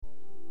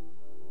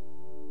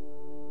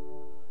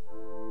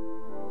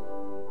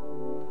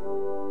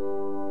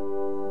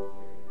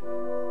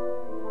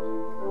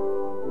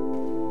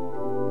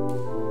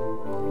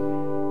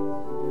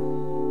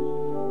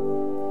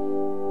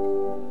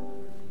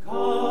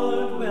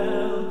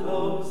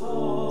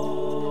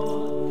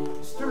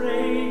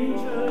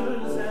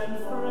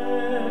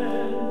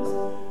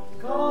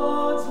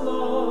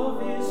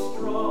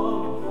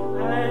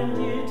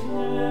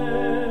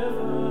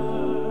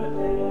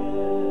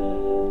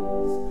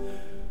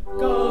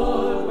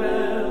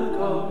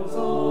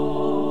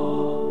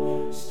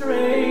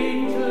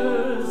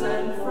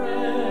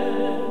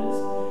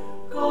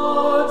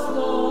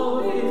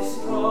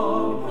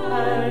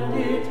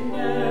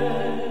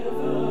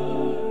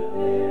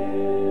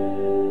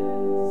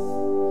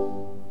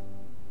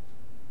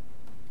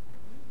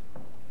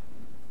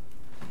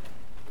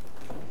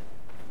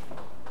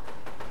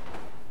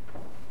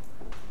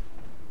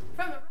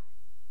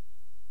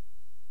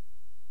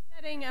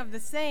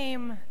of the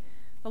same.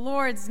 The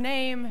Lord's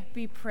name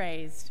be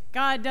praised.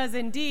 God does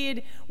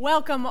indeed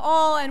welcome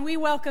all, and we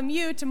welcome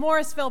you to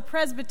Morrisville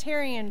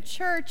Presbyterian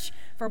Church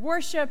for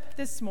worship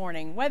this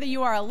morning. Whether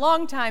you are a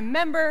longtime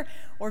member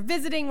or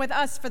visiting with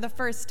us for the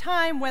first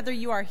time, whether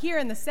you are here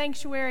in the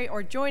sanctuary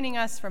or joining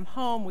us from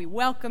home, we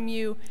welcome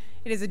you.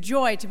 It is a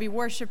joy to be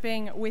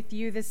worshiping with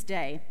you this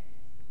day.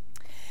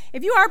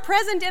 If you are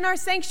present in our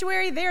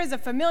sanctuary, there is a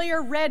familiar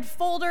red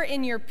folder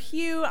in your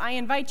pew. I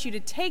invite you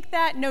to take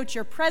that, note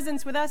your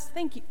presence with us.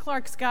 Thank you,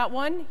 Clark's got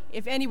one,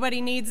 if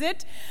anybody needs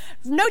it.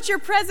 Note your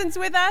presence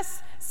with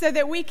us so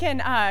that we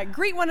can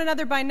greet one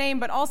another by name,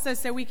 but also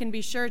so we can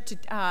be sure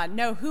to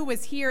know who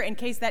was here in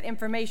case that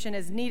information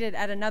is needed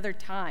at another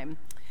time.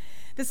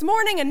 This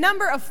morning, a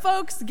number of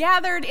folks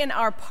gathered in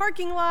our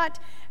parking lot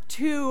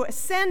to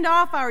send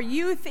off our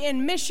youth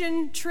in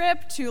mission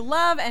trip to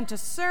love and to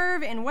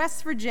serve in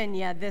West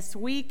Virginia this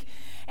week.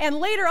 And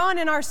later on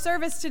in our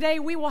service today,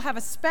 we will have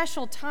a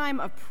special time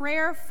of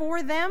prayer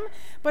for them.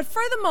 But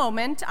for the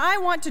moment, I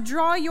want to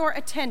draw your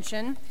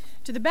attention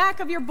to the back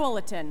of your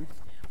bulletin,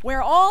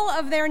 where all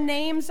of their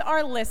names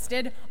are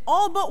listed,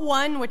 all but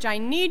one, which I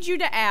need you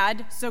to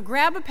add. So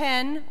grab a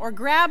pen or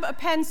grab a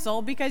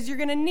pencil because you're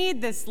going to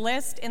need this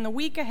list in the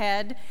week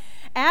ahead.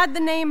 Add the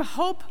name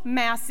Hope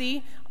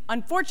Massey.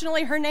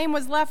 Unfortunately, her name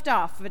was left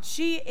off, but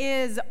she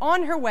is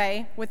on her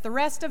way with the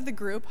rest of the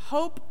group,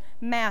 Hope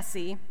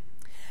Massey.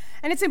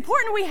 And it's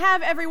important we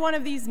have every one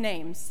of these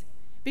names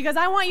because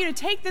I want you to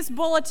take this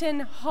bulletin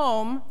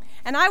home,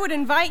 and I would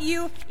invite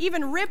you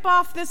even rip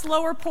off this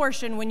lower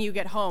portion when you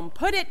get home.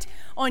 Put it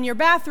on your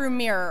bathroom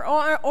mirror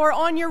or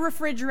on your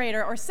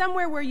refrigerator or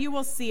somewhere where you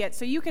will see it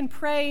so you can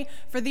pray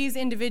for these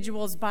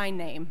individuals by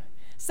name.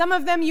 Some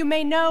of them you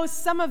may know,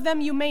 some of them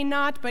you may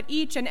not, but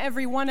each and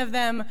every one of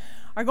them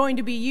are going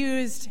to be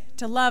used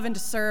to love and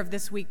to serve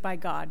this week by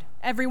God.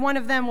 Every one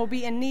of them will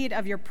be in need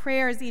of your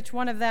prayers, each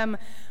one of them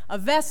a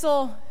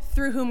vessel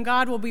through whom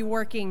God will be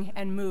working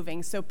and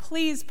moving. So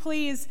please,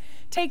 please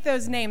take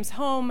those names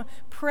home,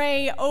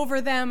 pray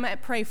over them,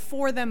 pray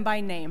for them by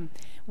name.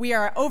 We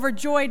are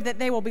overjoyed that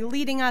they will be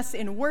leading us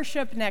in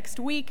worship next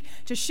week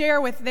to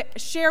share with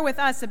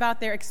us about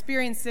their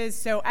experiences.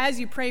 So as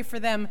you pray for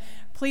them,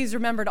 please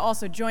remember to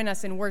also join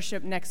us in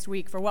worship next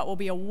week for what will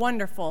be a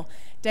wonderful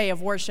day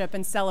of worship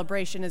and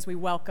celebration as we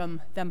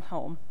welcome them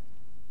home.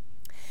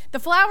 The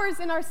flowers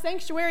in our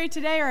sanctuary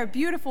today are a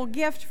beautiful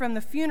gift from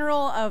the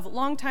funeral of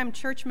longtime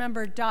church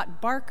member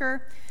Dot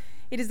Barker.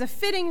 It is a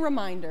fitting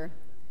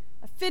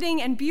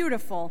and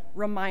beautiful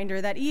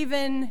reminder that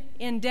even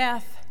in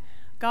death,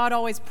 God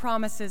always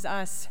promises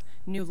us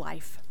new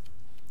life.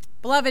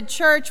 Beloved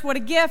church, what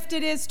a gift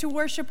it is to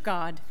worship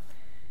God.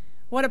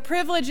 What a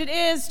privilege it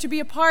is to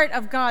be a part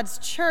of God's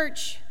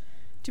church,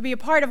 to be a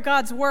part of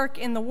God's work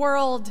in the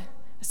world,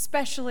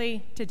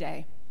 especially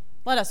today.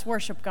 Let us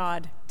worship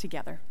God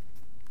together.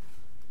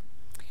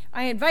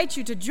 I invite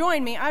you to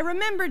join me. I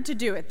remembered to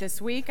do it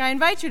this week. I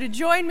invite you to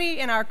join me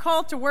in our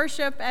call to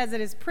worship as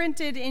it is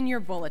printed in your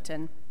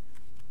bulletin.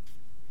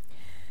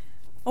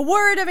 A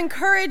word of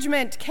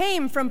encouragement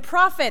came from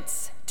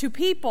prophets to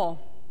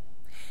people.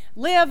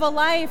 Live a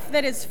life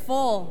that is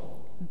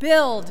full.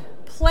 Build,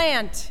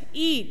 plant,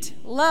 eat,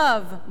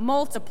 love,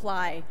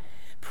 multiply.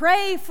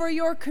 Pray for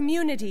your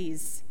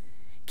communities.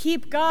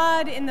 Keep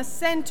God in the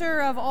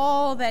center of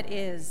all that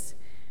is.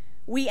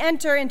 We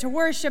enter into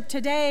worship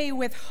today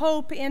with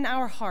hope in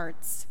our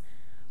hearts,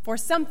 for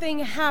something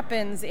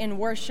happens in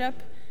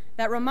worship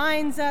that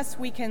reminds us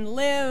we can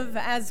live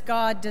as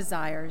God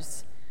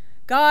desires.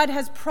 God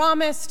has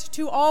promised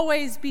to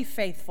always be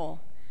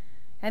faithful,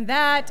 and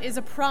that is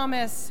a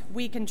promise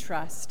we can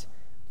trust.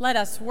 Let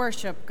us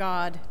worship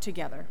God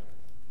together.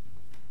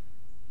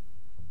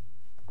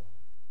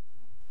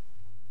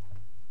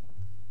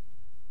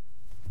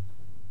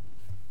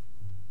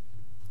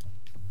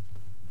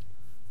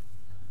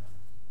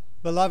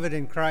 Beloved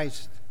in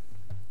Christ,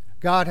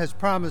 God has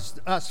promised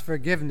us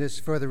forgiveness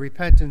for the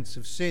repentance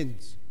of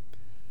sins.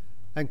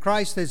 And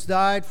Christ has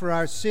died for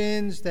our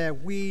sins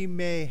that we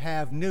may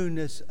have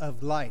newness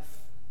of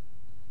life.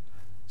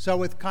 So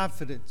with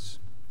confidence,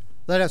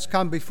 let us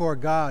come before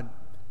God,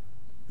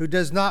 who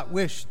does not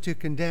wish to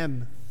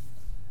condemn,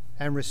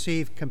 and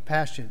receive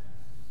compassion.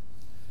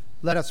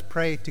 Let us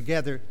pray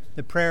together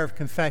the prayer of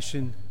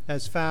confession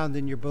as found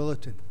in your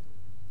bulletin.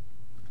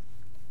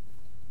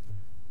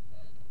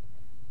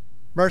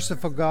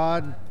 Merciful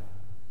God,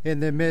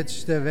 in the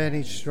midst of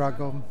any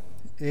struggle,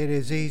 it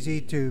is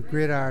easy to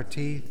grit our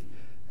teeth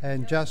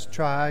and just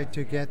try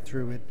to get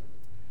through it.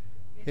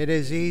 It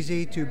is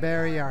easy to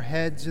bury our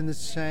heads in the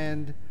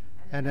sand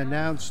and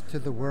announce to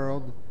the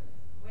world,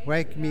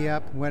 "Wake me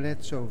up when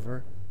it's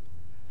over."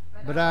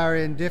 But our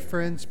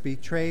indifference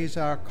betrays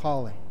our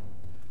calling.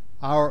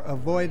 Our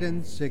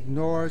avoidance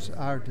ignores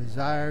our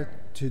desire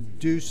to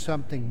do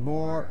something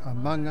more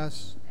among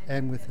us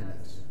and within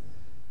us.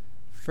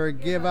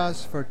 Forgive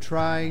us for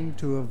trying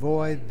to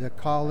avoid the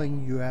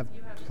calling you have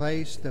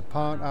placed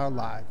upon our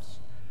lives.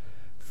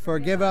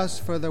 Forgive us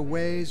for the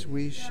ways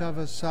we shove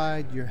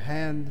aside your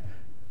hand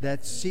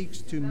that seeks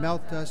to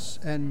melt us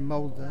and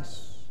mold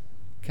us.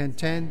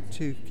 content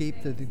to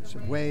keep things the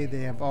way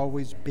they have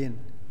always been.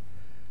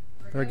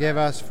 Forgive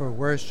us for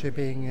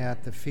worshiping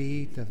at the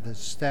feet of the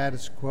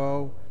status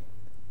quo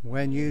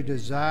when you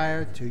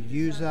desire to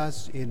use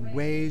us in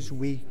ways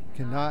we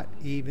cannot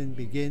even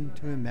begin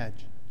to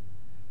imagine.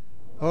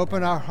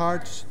 Open our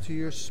hearts to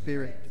your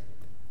Spirit.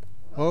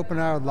 Open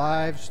our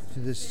lives to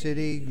the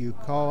city you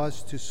call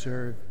us to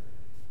serve,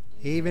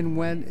 even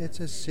when it's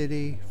a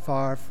city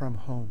far from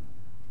home.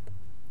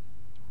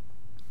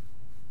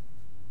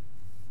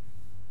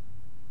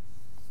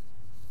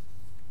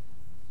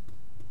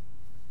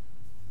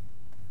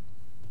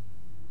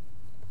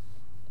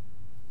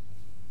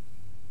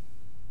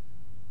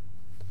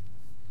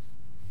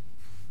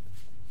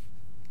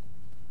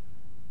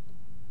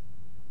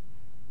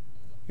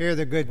 Hear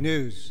the good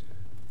news.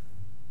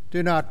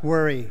 Do not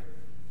worry.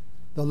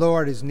 The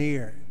Lord is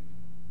near.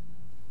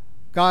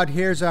 God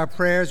hears our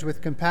prayers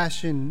with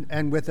compassion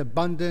and with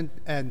abundant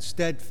and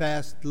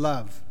steadfast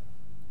love.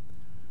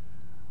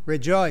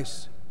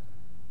 Rejoice.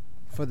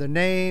 For the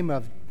name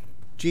of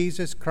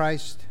Jesus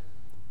Christ,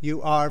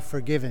 you are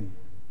forgiven.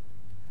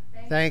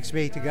 Thanks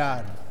be to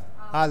God.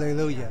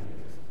 Hallelujah.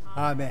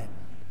 Amen.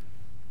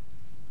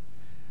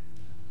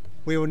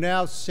 We will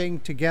now sing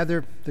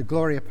together the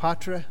Gloria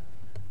Patri.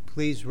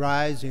 Please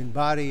rise in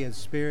body and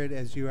spirit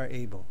as you are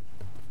able.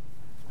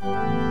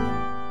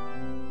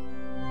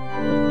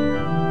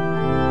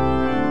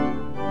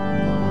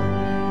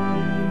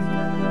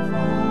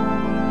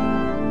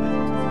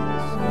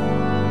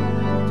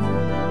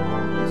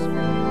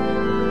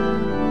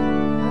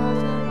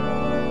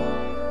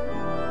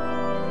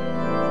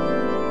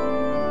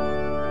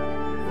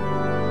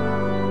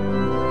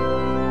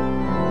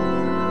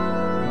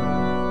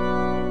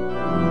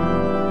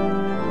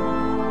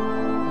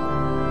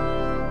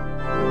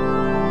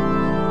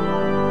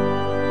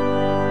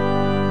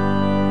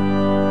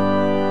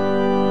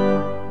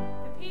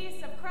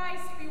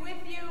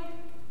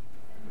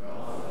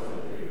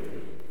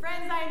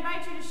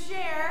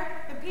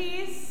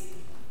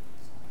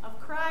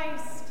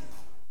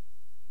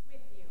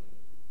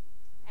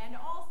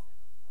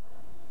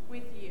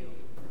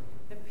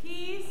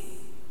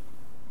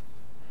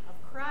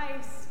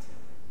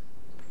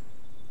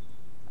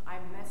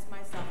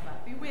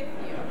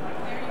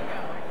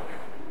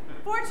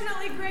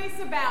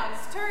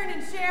 Turn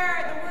and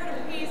share the word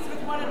of peace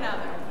with one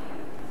another.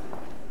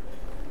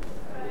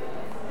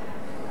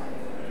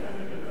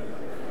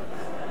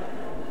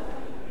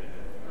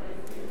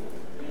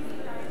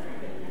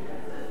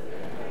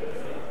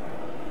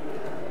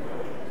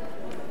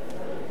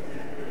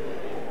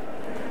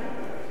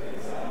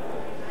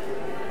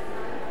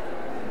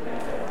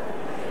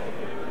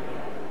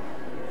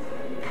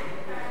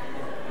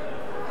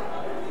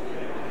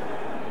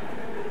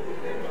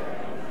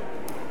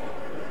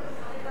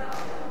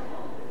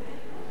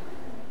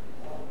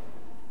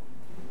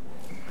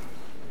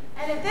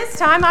 At this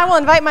time, I will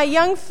invite my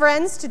young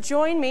friends to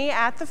join me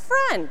at the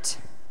front.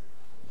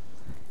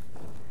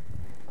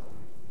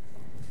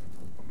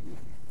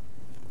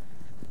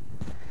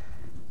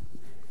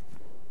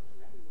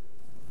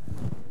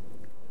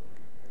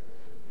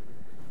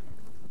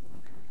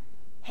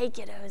 Hey,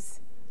 kiddos.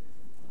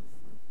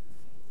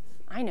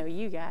 I know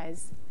you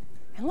guys.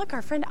 And look,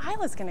 our friend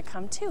Isla's going to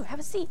come too. Have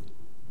a seat.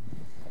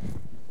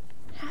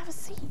 Have a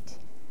seat.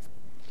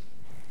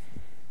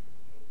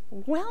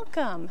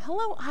 Welcome.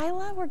 Hello,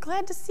 Isla. We're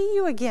glad to see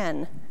you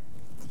again.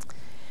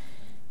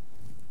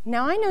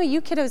 Now, I know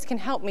you kiddos can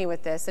help me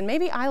with this, and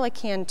maybe Isla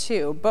can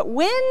too, but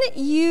when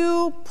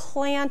you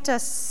plant a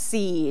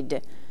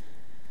seed,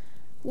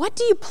 what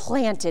do you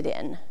plant it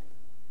in?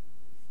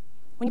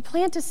 When you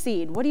plant a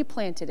seed, what do you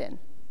plant it in?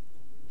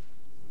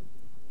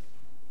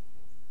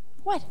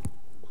 What?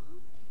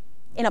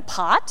 In a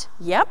pot?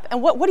 Yep.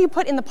 And what do you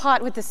put in the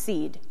pot with the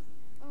seed?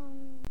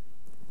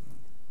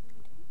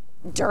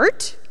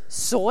 Dirt?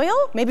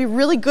 Soil? Maybe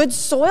really good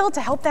soil to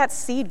help that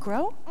seed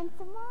grow? And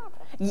some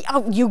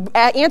water. You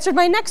answered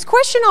my next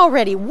question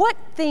already. What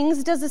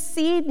things does a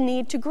seed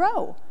need to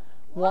grow?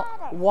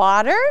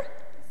 Water?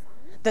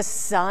 The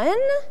sun?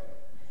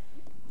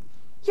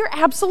 You're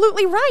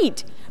absolutely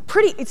right.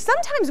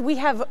 Sometimes we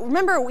have,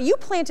 remember, you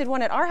planted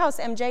one at our house,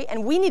 MJ,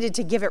 and we needed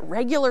to give it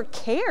regular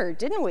care,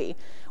 didn't we?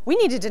 We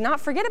needed to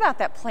not forget about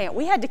that plant.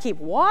 We had to keep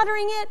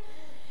watering it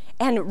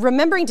and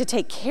remembering to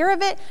take care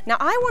of it. Now,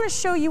 I want to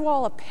show you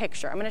all a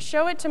picture. I'm going to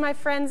show it to my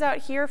friends out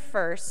here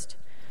first.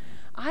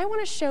 I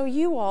want to show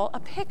you all a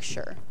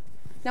picture.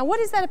 Now,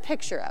 what is that a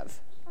picture of?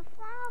 A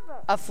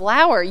flower. A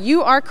flower.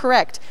 You are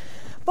correct.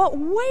 But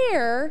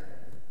where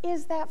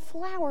is that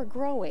flower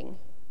growing?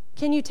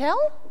 Can you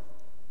tell?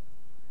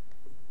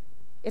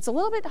 It's a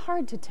little bit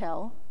hard to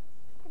tell.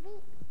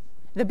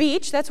 The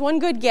beach, that's one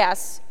good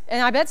guess.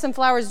 And I bet some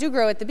flowers do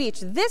grow at the beach.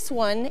 This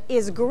one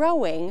is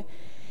growing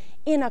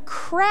in a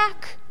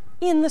crack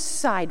in the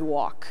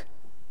sidewalk.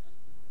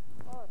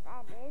 Oh,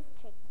 that is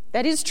tricky.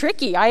 That is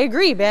tricky, I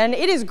agree, Ben.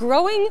 It is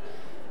growing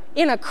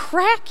in a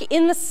crack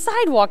in the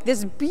sidewalk,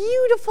 this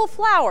beautiful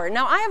flower.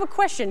 Now, I have a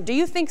question. Do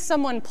you think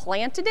someone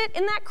planted it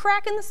in that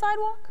crack in the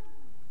sidewalk?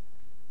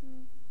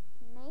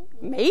 Maybe.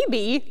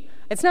 Maybe.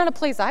 It's not a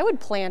place I would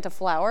plant a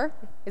flower.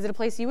 Is it a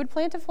place you would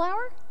plant a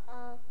flower?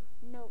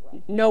 No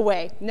way. No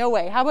way. No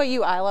way. How about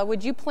you, Isla?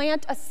 Would you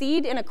plant a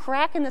seed in a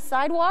crack in the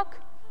sidewalk?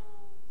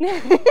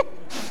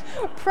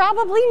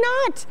 Probably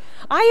not.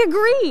 I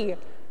agree.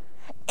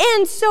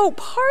 And so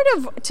part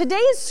of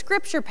today's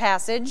scripture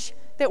passage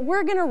that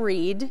we're going to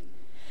read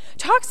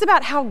talks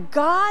about how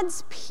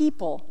God's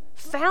people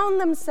found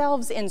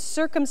themselves in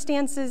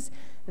circumstances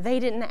they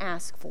didn't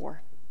ask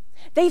for.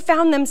 They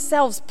found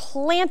themselves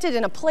planted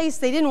in a place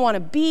they didn't want to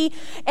be,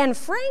 and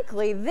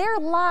frankly, their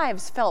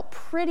lives felt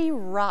pretty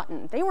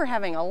rotten. They were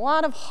having a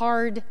lot of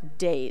hard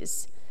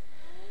days.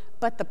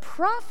 But the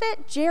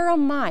prophet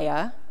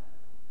Jeremiah,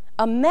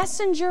 a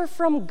messenger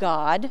from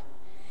God,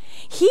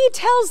 he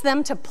tells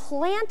them to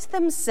plant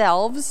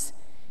themselves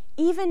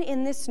even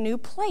in this new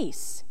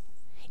place.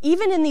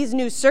 Even in these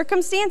new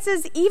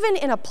circumstances, even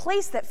in a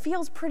place that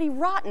feels pretty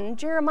rotten,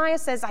 Jeremiah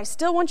says, I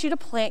still want you to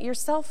plant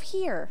yourself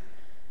here.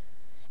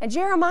 And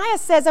Jeremiah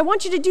says, I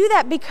want you to do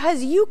that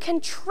because you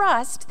can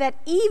trust that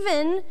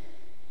even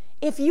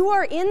if you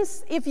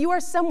are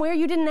somewhere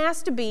you didn't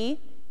ask to be,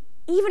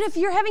 even if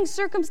you're having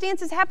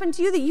circumstances happen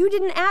to you that you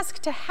didn't ask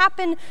to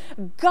happen,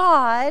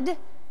 God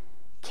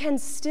can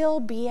still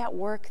be at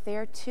work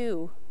there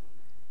too.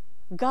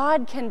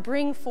 God can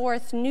bring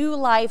forth new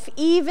life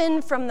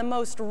even from the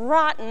most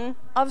rotten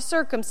of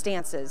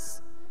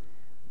circumstances.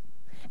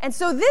 And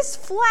so this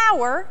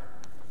flower,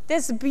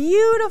 this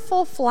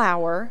beautiful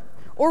flower,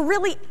 or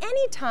really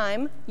any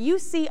time you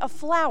see a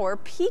flower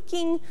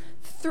peeking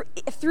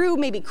through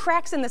maybe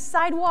cracks in the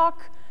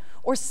sidewalk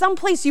or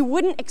someplace you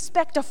wouldn't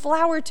expect a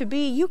flower to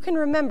be, you can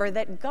remember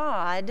that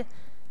God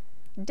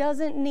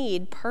doesn't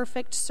need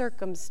perfect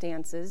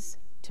circumstances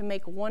to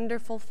make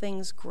wonderful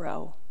things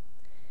grow.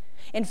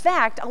 In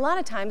fact, a lot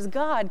of times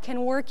God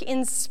can work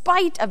in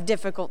spite of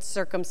difficult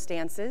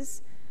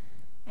circumstances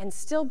and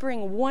still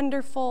bring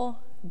wonderful,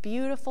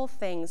 beautiful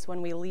things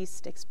when we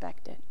least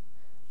expect it.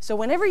 So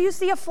whenever you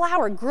see a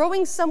flower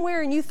growing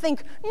somewhere and you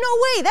think, no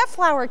way, that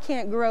flower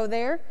can't grow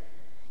there,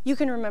 you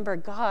can remember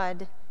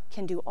God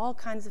can do all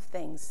kinds of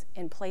things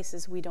in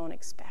places we don't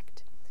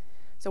expect.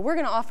 So we're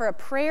going to offer a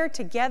prayer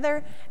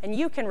together, and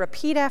you can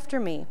repeat after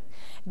me.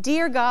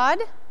 Dear God,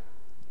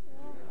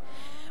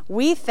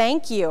 we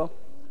thank you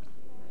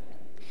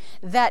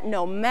that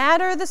no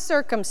matter the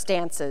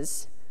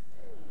circumstances,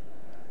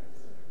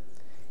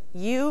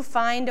 you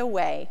find a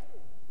way.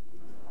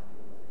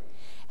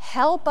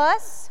 Help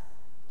us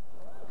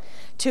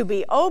to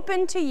be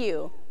open to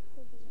you,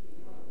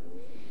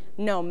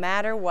 no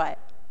matter what.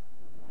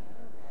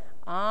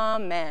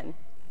 Amen.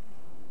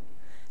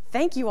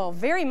 Thank you all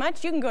very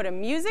much. You can go to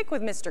music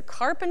with Mr.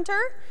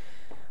 Carpenter.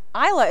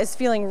 Isla is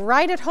feeling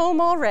right at home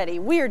already.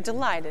 We are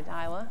delighted,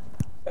 Isla.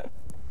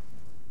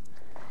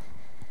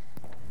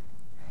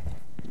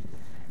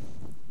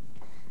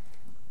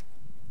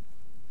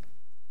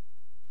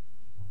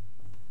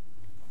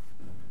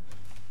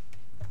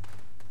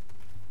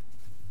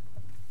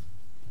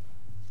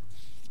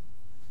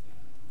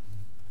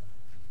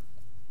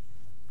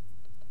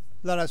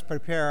 Let us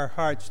prepare our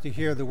hearts to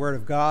hear the word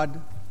of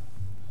God.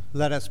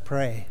 Let us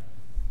pray.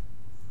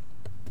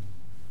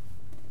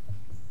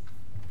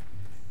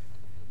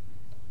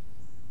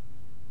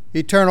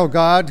 Eternal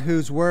God,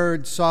 whose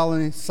word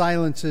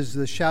silences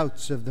the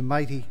shouts of the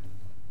mighty,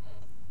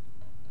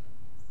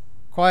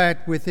 quiet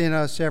within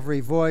us every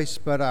voice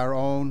but our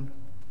own.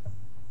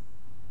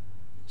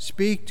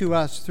 Speak to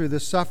us through the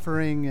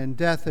suffering and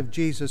death of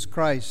Jesus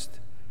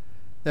Christ,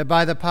 that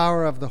by the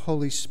power of the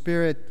Holy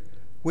Spirit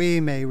we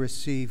may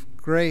receive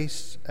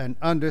grace and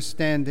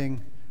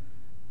understanding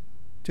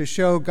to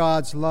show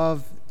God's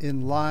love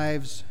in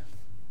lives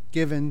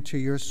given to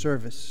your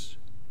service.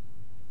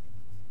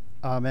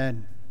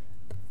 Amen.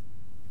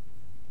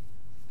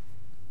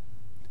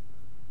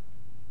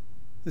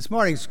 This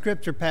morning's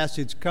scripture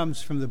passage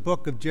comes from the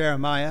book of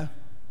Jeremiah.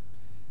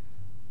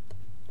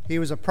 He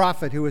was a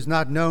prophet who was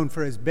not known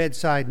for his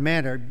bedside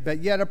manner,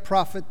 but yet a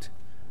prophet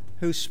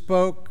who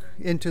spoke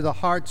into the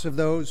hearts of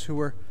those who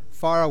were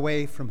far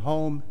away from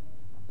home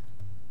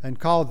and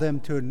called them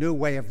to a new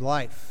way of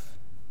life.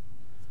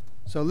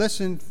 So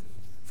listen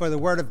for the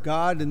word of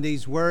God in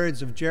these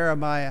words of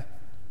Jeremiah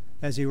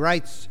as he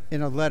writes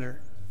in a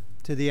letter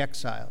to the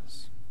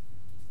exiles.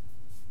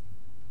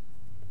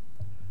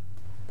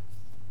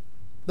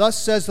 Thus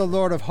says the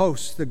Lord of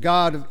hosts, the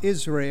God of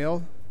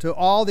Israel, to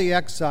all the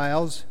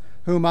exiles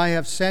whom I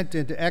have sent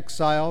into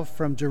exile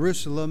from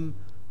Jerusalem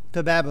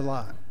to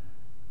Babylon.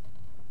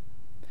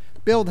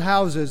 Build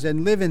houses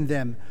and live in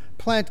them.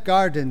 Plant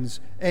gardens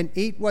and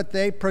eat what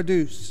they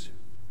produce.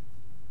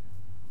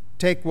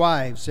 Take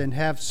wives and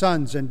have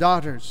sons and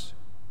daughters.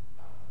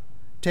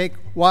 Take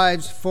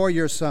wives for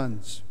your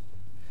sons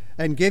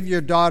and give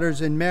your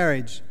daughters in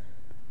marriage,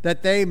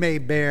 that they may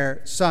bear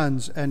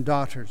sons and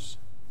daughters.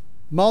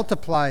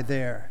 Multiply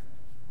there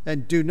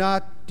and do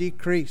not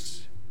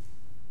decrease.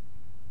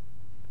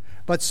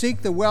 But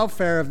seek the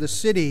welfare of the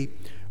city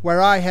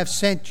where I have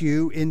sent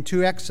you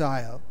into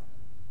exile,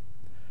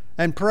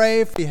 and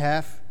pray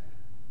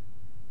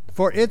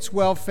for its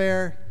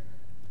welfare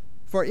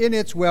for in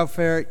its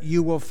welfare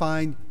you will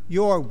find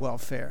your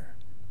welfare.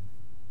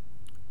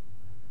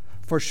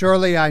 For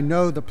surely I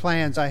know the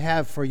plans I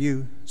have for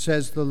you,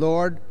 says the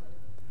Lord,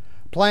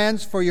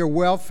 plans for your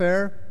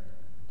welfare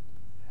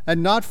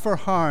and not for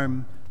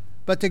harm,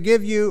 but to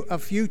give you a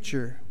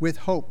future with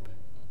hope.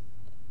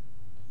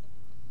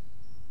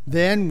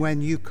 Then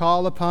when you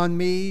call upon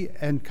me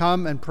and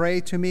come and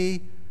pray to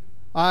me,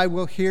 I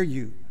will hear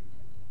you.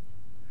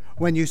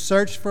 When you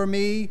search for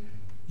me,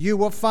 you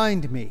will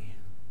find me.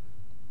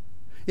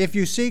 If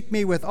you seek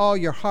me with all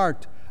your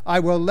heart, I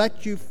will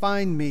let you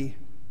find me,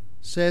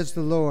 says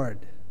the Lord.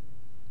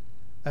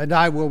 And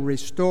I will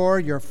restore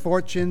your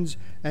fortunes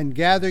and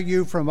gather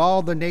you from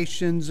all the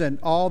nations and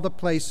all the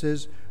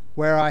places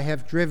where I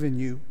have driven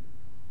you,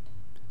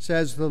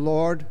 says the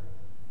Lord.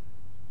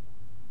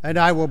 And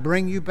I will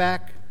bring you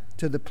back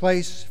to the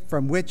place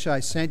from which I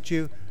sent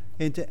you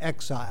into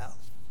exile.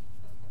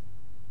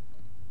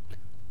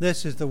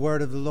 This is the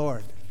word of the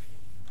Lord.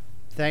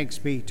 Thanks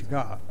be to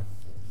God.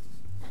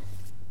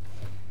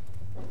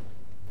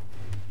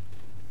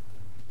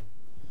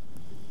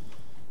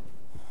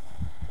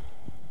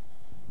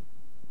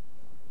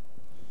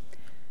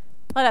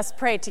 Let us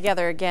pray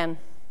together again.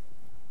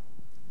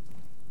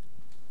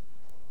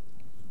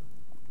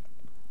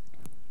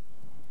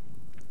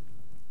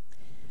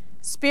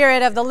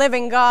 Spirit of the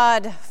living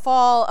God,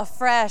 fall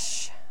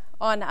afresh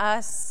on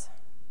us.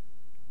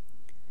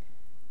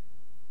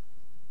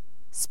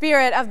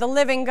 Spirit of the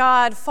living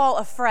God, fall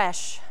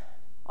afresh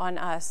on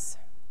us.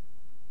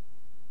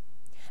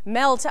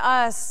 Melt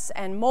us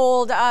and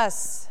mold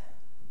us.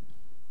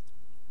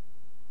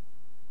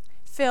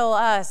 Fill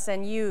us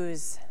and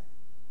use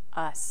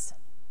us.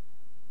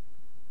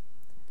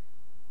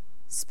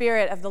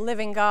 Spirit of the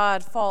living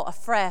God, fall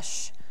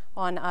afresh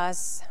on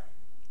us.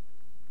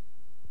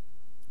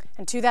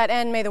 And to that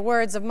end, may the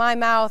words of my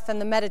mouth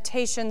and the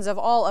meditations of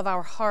all of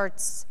our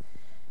hearts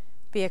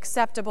be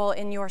acceptable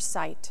in your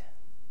sight,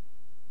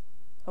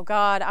 O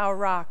God, our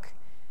rock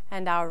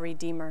and our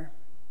Redeemer.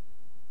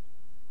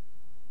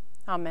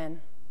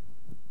 Amen.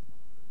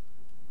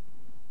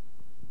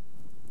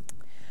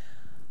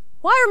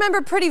 Well, I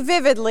remember pretty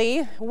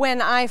vividly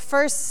when I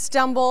first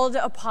stumbled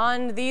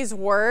upon these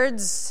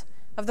words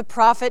of the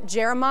prophet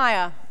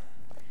Jeremiah.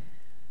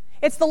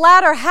 It's the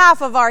latter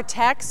half of our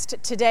text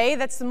today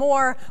that's the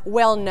more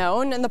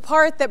well-known, and the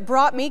part that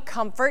brought me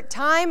comfort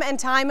time and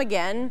time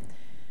again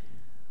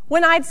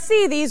when I'd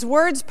see these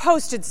words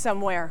posted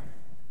somewhere,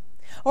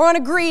 or on a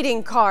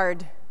greeting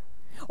card,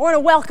 or on a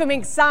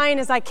welcoming sign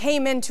as I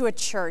came into a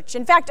church.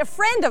 In fact, a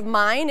friend of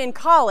mine in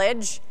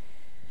college,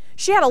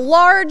 she had a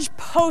large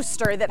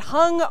poster that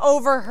hung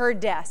over her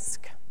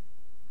desk.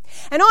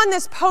 And on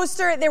this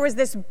poster, there was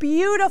this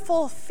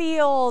beautiful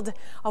field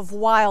of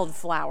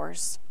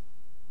wildflowers.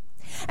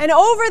 And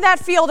over that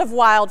field of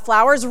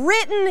wildflowers,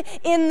 written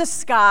in the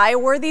sky,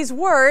 were these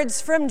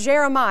words from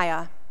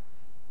Jeremiah.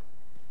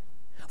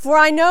 For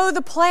I know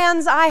the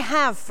plans I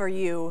have for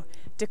you,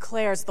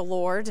 declares the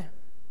Lord.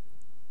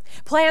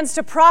 Plans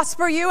to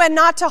prosper you and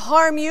not to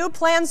harm you,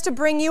 plans to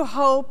bring you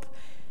hope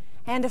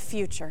and a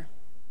future.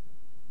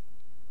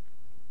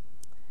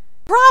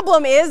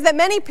 Problem is that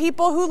many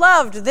people who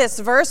loved this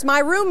verse, my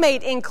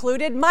roommate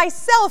included,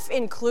 myself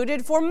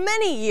included, for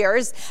many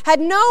years, had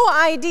no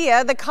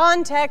idea the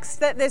context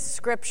that this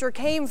scripture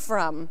came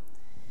from.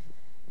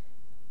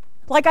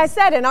 Like I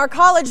said, in our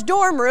college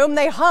dorm room,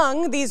 they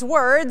hung these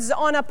words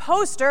on a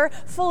poster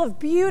full of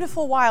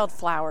beautiful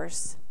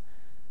wildflowers.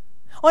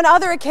 On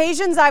other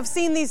occasions, I've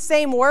seen these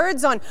same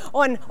words on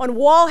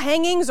wall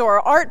hangings or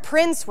art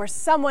prints where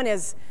someone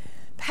is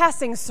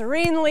passing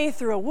serenely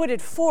through a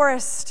wooded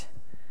forest,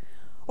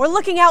 or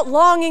looking out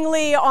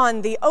longingly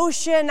on the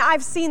ocean.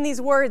 I've seen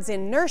these words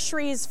in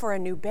nurseries for a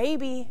new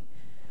baby,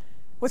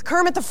 with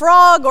Kermit the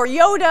Frog or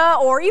Yoda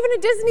or even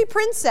a Disney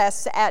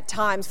princess at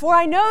times. For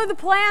I know the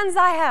plans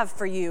I have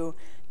for you,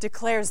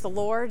 declares the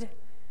Lord.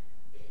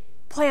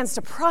 Plans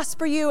to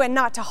prosper you and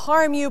not to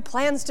harm you,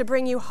 plans to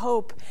bring you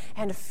hope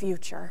and a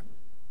future.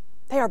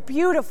 They are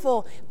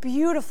beautiful,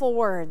 beautiful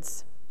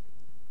words.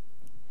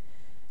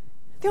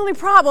 The only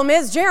problem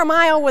is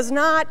Jeremiah was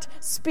not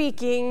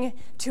speaking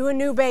to a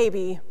new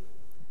baby.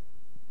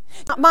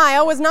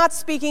 Jeremiah was not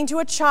speaking to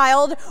a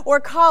child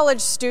or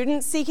college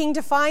student seeking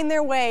to find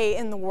their way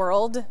in the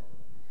world.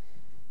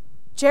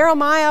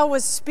 Jeremiah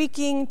was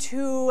speaking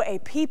to a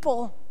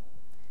people,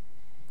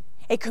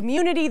 a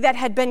community that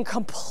had been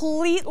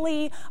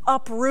completely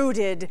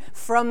uprooted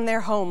from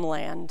their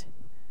homeland.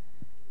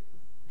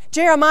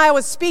 Jeremiah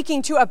was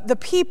speaking to the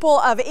people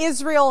of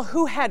Israel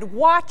who had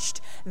watched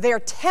their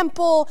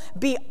temple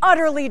be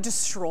utterly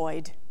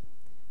destroyed.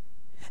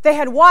 They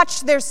had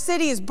watched their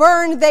cities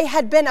burned.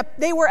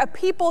 They were a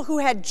people who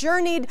had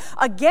journeyed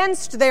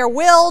against their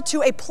will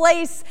to a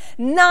place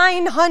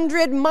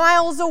 900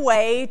 miles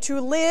away to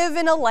live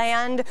in a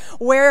land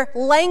where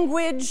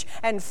language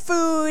and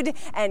food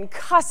and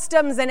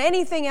customs and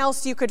anything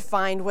else you could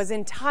find was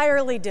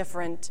entirely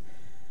different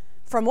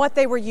from what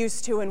they were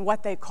used to and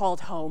what they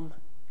called home.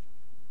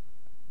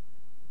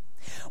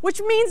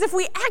 Which means if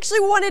we actually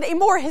wanted a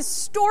more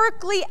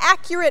historically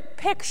accurate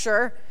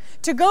picture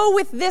to go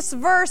with this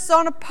verse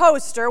on a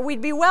poster,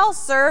 we'd be well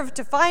served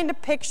to find a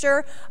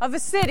picture of a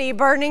city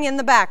burning in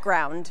the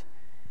background,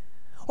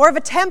 or of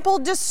a temple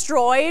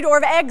destroyed, or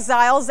of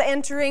exiles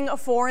entering a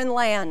foreign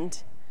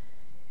land.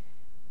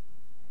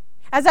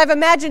 As I've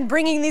imagined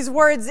bringing these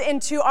words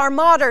into our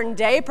modern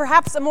day,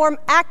 perhaps a more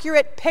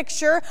accurate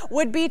picture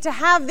would be to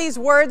have these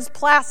words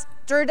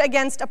plastered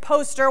against a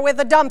poster with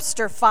a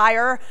dumpster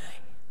fire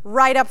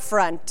right up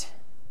front.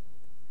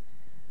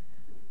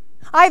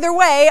 Either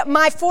way,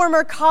 my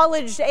former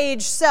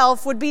college-age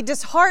self would be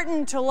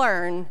disheartened to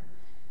learn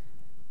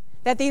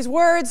that these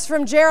words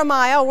from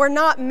Jeremiah were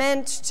not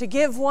meant to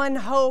give one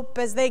hope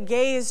as they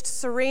gazed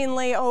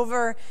serenely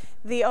over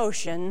the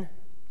ocean.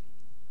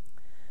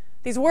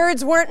 These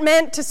words weren't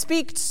meant to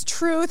speak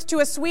truth to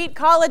a sweet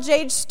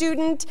college-age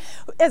student,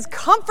 as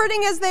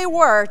comforting as they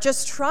were,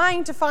 just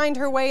trying to find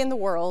her way in the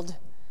world.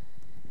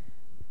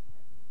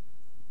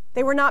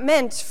 They were not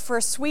meant for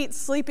a sweet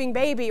sleeping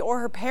baby or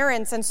her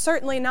parents, and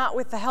certainly not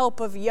with the help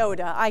of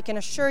Yoda. I can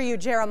assure you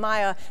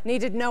Jeremiah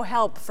needed no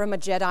help from a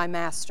Jedi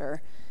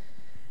master.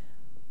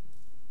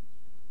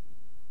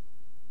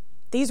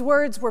 These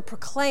words were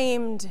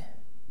proclaimed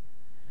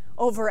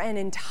over an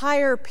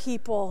entire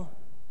people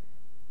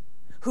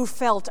who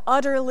felt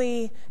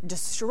utterly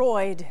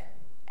destroyed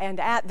and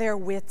at their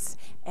wits'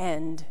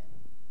 end.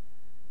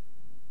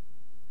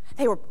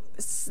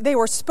 They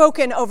were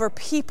spoken over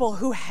people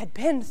who had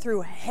been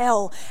through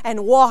hell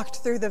and walked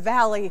through the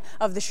valley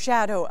of the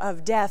shadow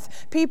of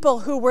death.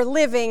 People who were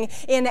living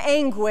in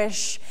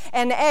anguish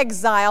and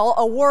exile,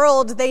 a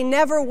world they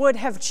never would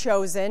have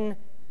chosen,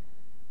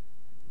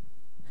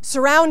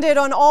 surrounded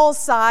on all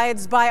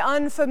sides by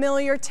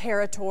unfamiliar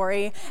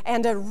territory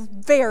and a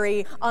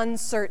very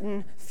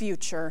uncertain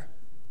future.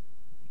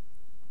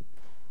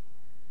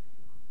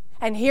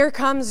 And here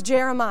comes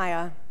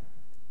Jeremiah.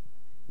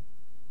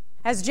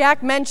 As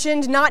Jack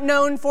mentioned, not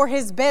known for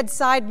his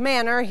bedside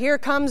manner, here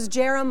comes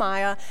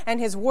Jeremiah, and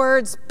his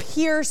words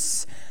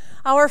pierce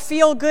our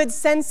feel-good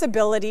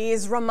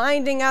sensibilities,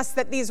 reminding us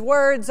that these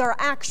words are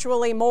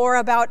actually more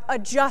about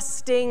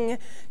adjusting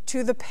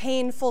to the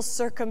painful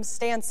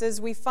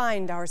circumstances we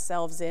find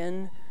ourselves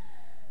in,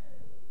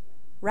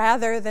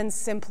 rather than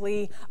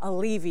simply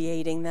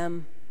alleviating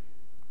them.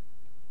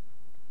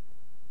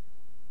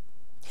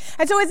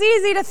 And so it's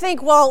easy to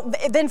think, well,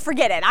 then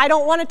forget it. I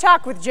don't want to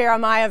talk with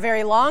Jeremiah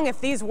very long if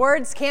these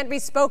words can't be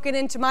spoken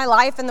into my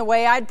life in the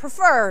way I'd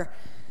prefer.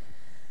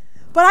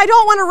 But I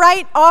don't want to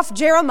write off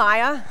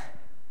Jeremiah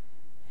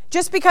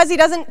just because he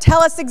doesn't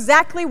tell us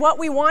exactly what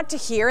we want to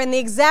hear in the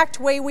exact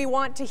way we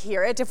want to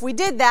hear it. If we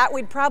did that,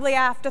 we'd probably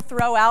have to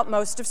throw out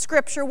most of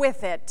Scripture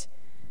with it.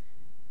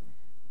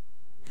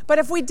 But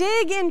if we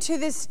dig into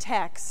this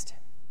text,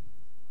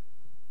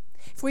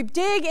 from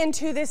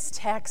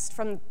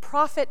the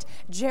prophet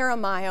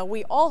Jeremiah,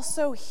 we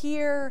also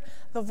hear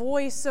the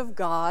voice of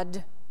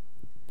God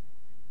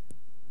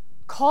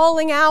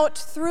calling out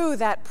through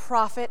that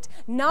prophet,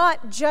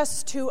 not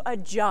just to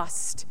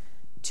adjust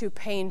to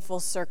painful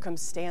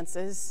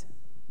circumstances,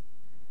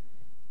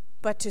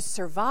 but to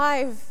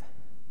survive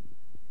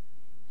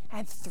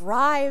and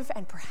thrive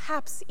and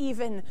perhaps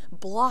even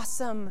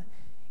blossom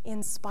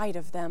in spite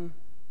of them.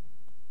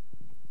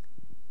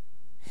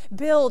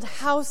 Build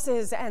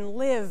houses and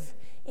live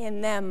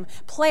in them.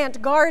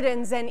 Plant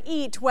gardens and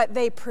eat what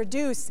they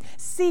produce.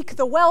 Seek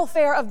the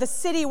welfare of the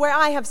city where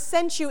I have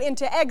sent you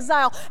into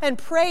exile, and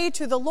pray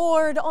to the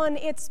Lord on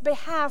its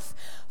behalf,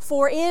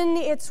 for in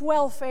its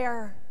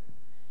welfare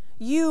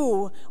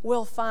you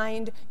will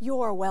find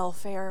your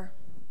welfare.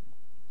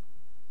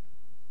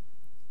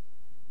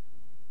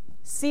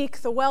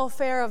 Seek the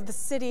welfare of the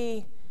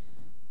city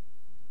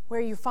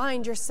where you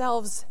find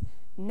yourselves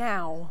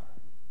now.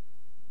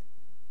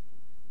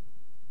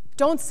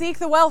 Don't seek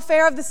the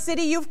welfare of the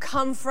city you've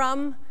come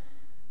from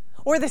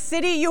or the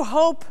city you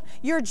hope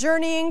you're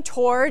journeying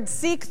toward.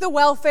 Seek the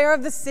welfare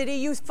of the city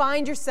you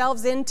find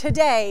yourselves in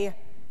today.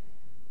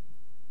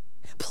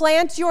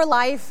 Plant your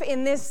life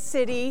in this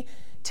city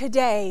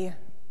today.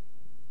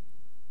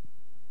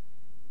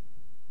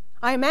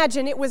 I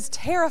imagine it was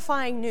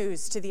terrifying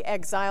news to the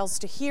exiles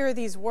to hear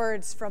these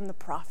words from the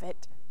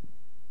prophet.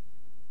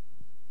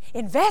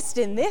 Invest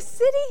in this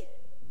city?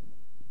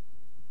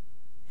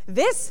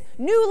 This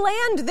new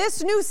land,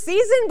 this new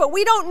season, but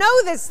we don't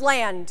know this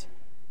land.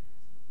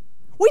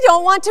 We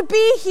don't want to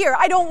be here.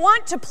 I don't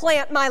want to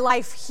plant my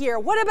life here.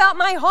 What about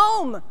my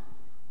home?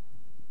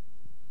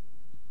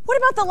 What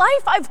about the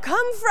life I've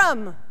come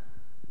from?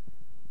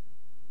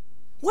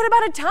 What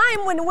about a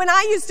time when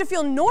I used to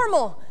feel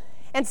normal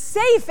and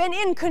safe and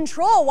in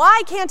control?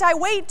 Why can't I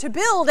wait to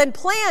build and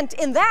plant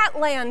in that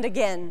land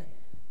again?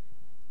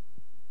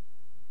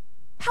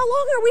 How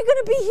long are we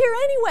going to be here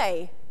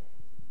anyway?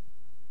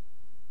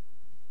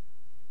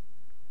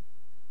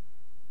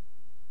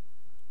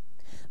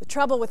 The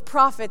trouble with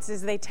prophets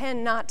is they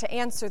tend not to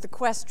answer the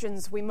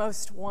questions we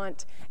most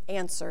want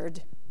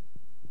answered,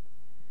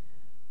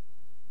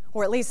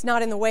 or at least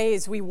not in the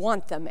ways we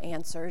want them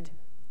answered.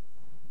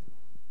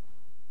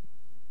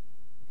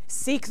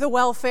 Seek the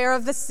welfare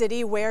of the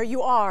city where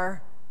you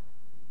are.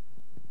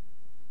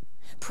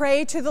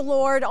 Pray to the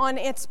Lord on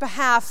its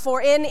behalf,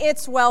 for in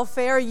its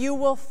welfare you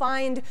will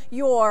find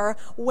your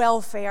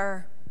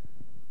welfare.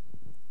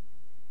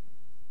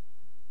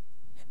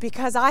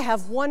 Because I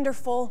have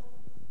wonderful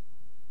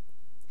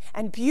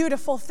and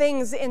beautiful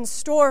things in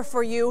store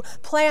for you,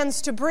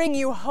 plans to bring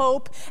you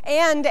hope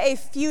and a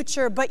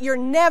future, but you're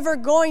never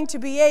going to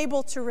be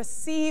able to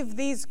receive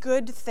these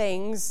good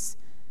things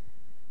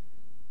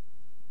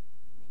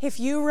if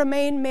you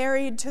remain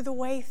married to the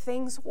way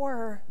things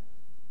were.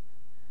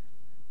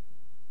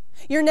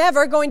 You're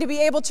never going to be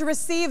able to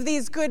receive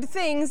these good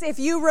things if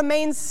you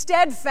remain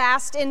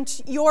steadfast in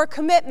your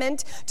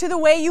commitment to the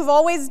way you've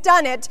always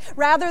done it,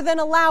 rather than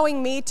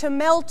allowing me to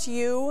melt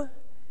you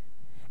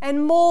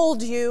and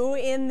mold you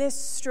in this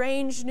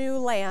strange new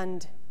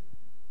land.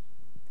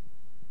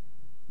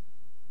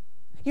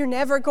 You're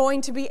never going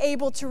to be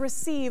able to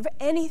receive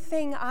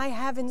anything I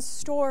have in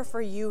store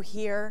for you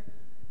here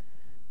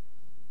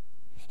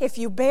if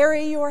you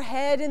bury your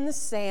head in the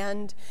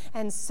sand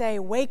and say,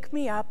 "Wake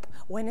me up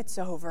when it's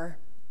over."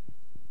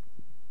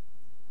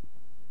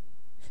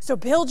 So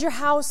build your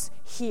house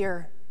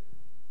here.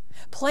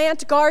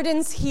 Plant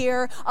gardens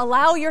here.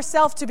 Allow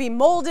yourself to be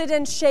molded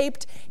and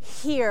shaped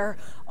here.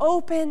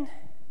 Open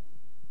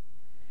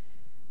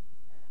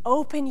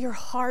your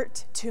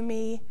heart to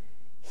me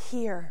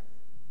here.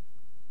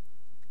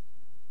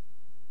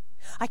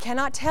 I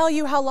cannot tell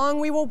you how long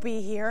we will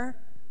be here,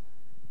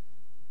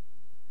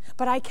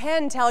 but I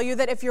can tell you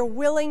that if you're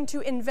willing to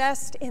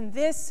invest in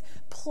this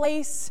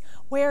place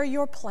where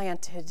you're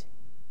planted,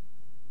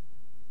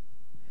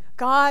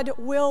 God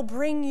will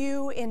bring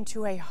you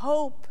into a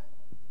hope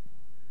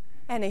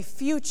and a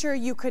future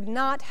you could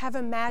not have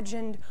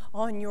imagined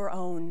on your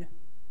own.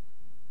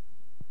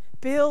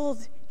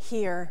 Build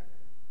here.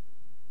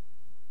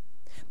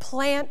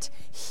 Plant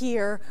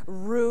here.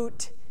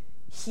 Root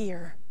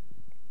here.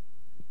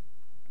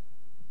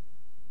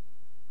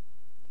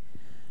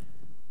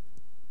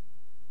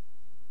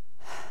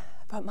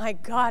 But my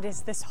God,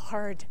 is this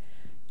hard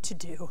to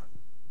do.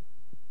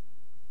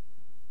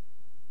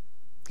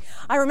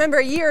 I remember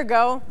a year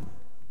ago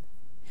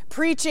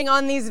preaching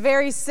on these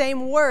very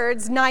same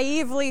words,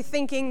 naively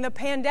thinking the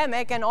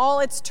pandemic and all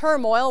its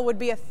turmoil would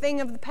be a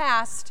thing of the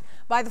past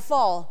by the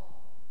fall.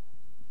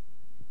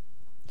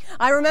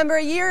 I remember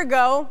a year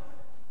ago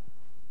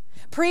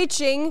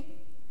preaching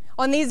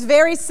on these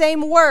very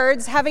same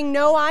words, having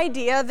no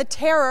idea the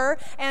terror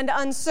and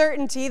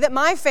uncertainty that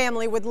my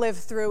family would live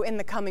through in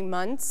the coming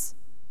months.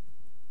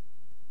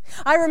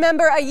 I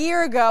remember a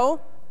year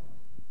ago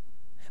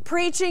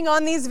preaching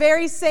on these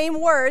very same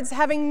words,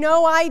 having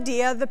no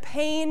idea the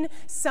pain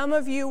some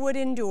of you would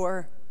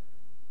endure,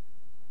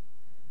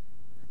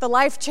 the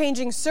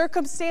life-changing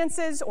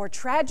circumstances or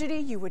tragedy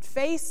you would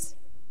face.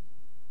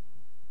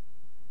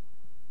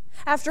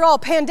 After all,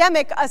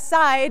 pandemic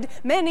aside,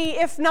 many,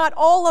 if not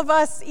all of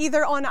us,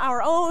 either on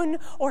our own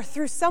or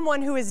through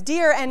someone who is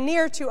dear and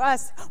near to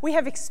us, we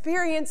have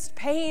experienced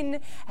pain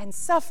and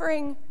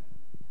suffering.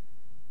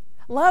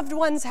 Loved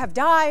ones have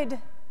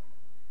died.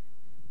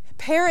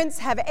 Parents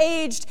have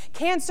aged.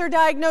 Cancer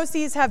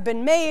diagnoses have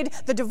been made.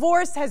 The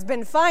divorce has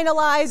been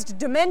finalized.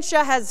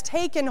 Dementia has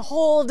taken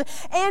hold.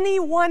 Any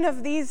one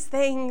of these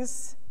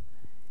things,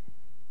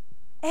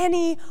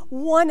 any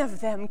one of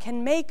them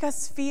can make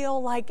us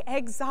feel like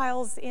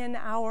exiles in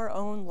our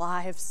own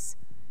lives,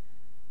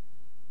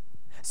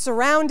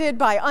 surrounded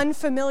by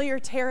unfamiliar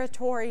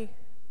territory,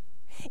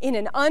 in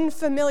an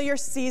unfamiliar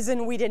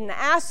season we didn't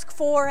ask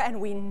for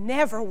and we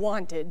never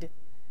wanted.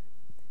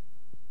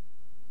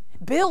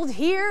 Build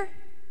here,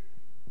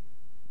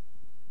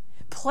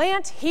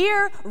 plant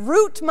here,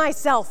 root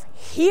myself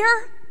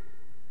here.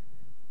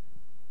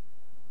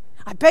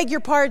 I beg your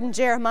pardon,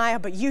 Jeremiah,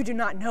 but you do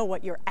not know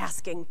what you're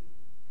asking.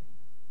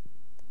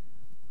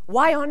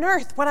 Why on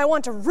earth would I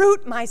want to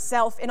root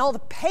myself in all the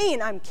pain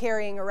I'm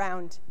carrying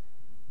around?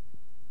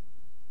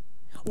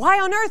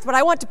 Why on earth would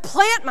I want to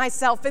plant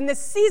myself in this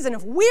season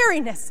of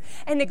weariness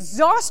and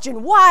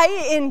exhaustion?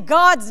 Why, in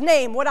God's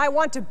name, would I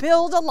want to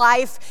build a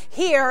life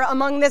here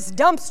among this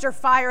dumpster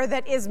fire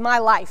that is my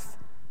life?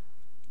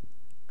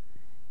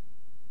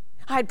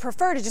 I'd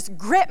prefer to just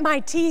grit my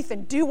teeth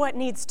and do what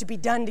needs to be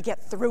done to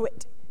get through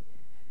it.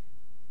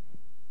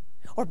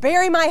 Or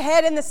bury my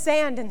head in the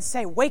sand and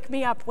say, "Wake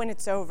me up when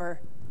it's over."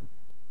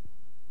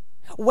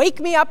 Wake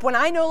me up when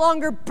I no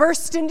longer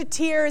burst into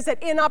tears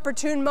at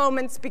inopportune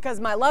moments because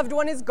my loved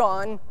one is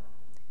gone.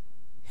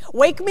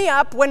 Wake me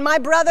up when my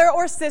brother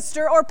or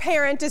sister or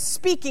parent is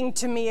speaking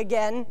to me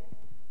again.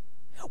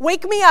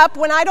 Wake me up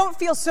when I don't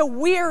feel so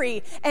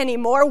weary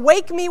anymore.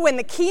 Wake me when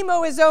the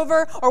chemo is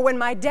over or when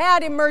my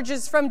dad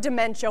emerges from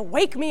dementia.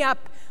 Wake me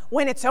up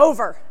when it's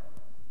over.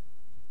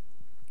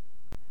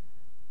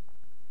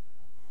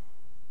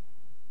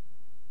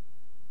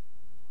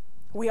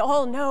 We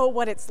all know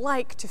what it's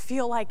like to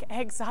feel like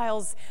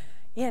exiles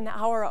in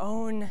our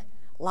own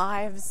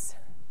lives,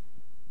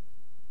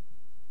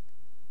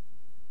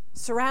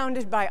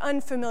 surrounded by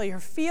unfamiliar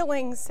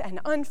feelings and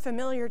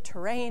unfamiliar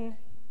terrain.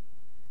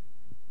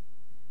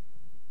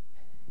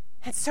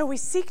 And so we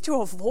seek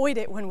to avoid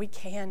it when we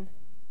can.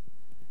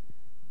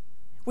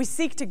 We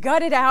seek to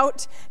gut it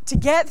out, to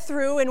get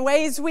through in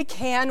ways we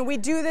can. We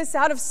do this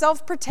out of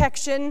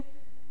self-protection.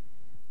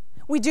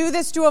 We do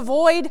this to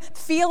avoid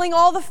feeling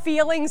all the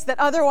feelings that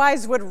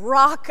otherwise would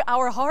rock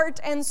our heart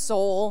and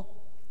soul.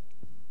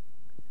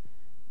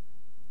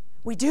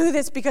 We do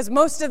this because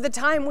most of the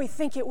time we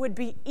think it would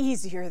be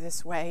easier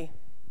this way.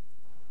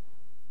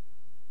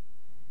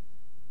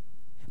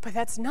 But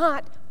that's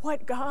not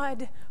what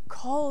God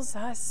calls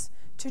us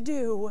to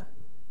do.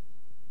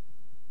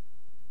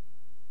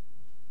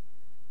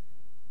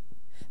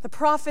 The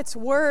prophet's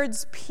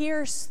words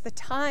pierce the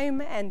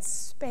time and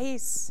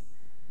space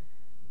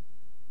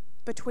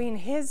between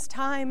his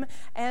time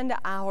and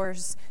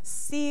ours.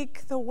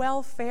 Seek the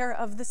welfare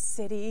of the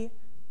city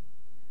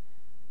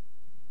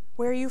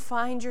where you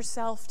find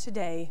yourself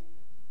today.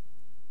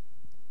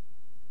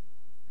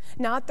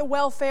 Not the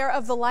welfare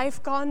of the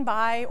life gone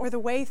by or the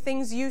way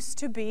things used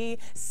to be.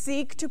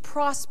 Seek to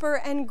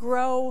prosper and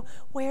grow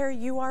where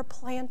you are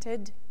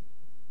planted.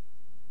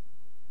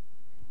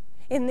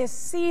 In this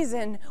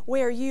season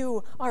where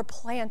you are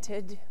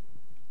planted,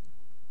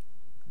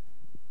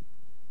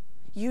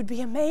 you'd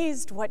be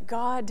amazed what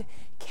God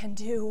can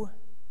do.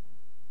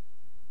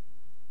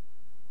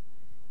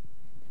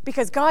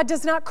 Because God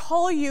does not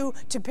call you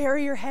to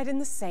bury your head in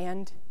the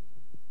sand.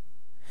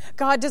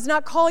 God does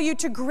not call you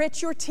to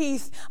grit your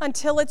teeth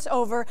until it's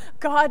over.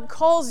 God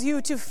calls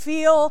you to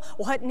feel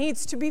what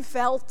needs to be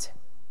felt,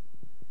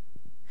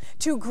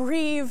 to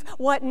grieve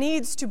what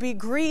needs to be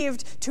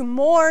grieved, to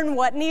mourn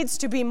what needs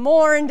to be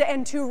mourned,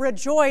 and to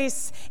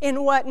rejoice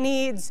in what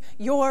needs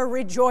your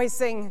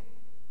rejoicing.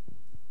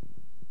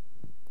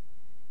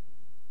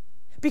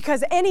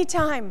 Because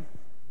anytime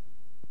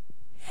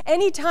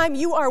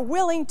you are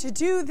willing to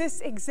do this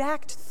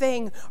exact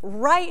thing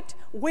right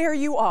where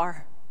you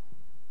are,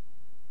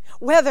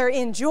 whether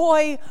in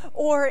joy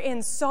or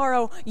in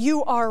sorrow,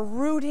 you are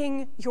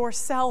rooting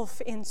yourself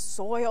in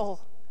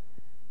soil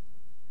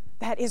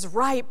that is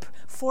ripe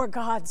for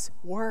God's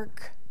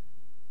work.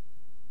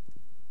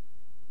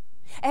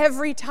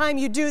 Every time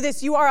you do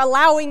this, you are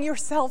allowing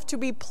yourself to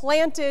be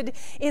planted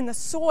in the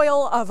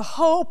soil of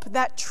hope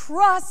that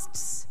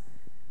trusts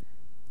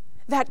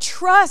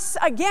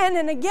again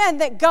and again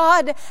that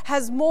God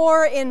has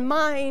more in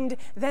mind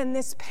than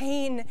this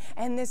pain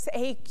and this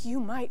ache you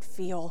might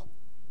feel.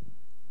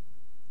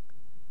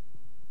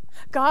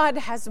 God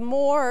has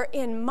more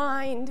in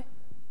mind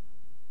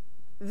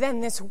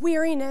than this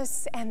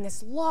weariness and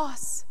this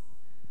loss.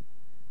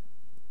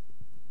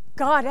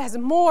 God has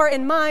more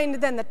in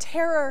mind than the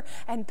terror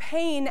and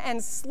pain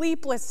and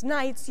sleepless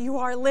nights you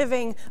are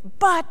living.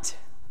 But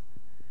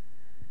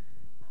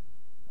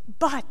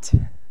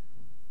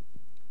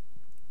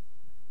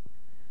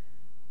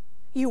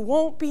you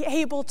won't be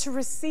able to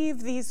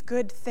receive these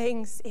good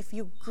things if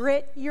you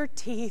grit your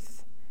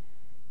teeth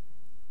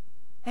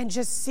and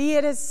just see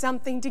it as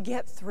something to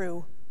get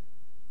through.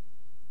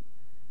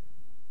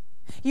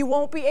 You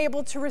won't be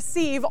able to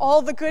receive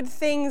all the good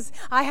things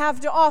I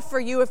have to offer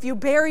you if you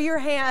bury your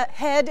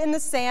head in the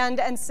sand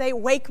and say,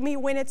 "Wake me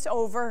when it's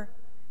over."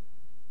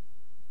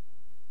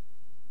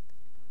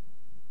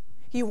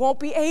 You won't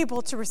be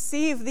able to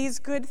receive these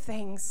good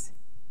things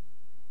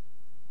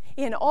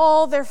in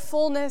all their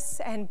fullness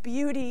and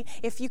beauty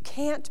if you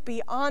can't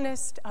be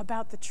honest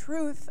about the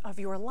truth of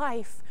your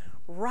life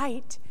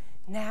right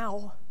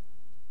now.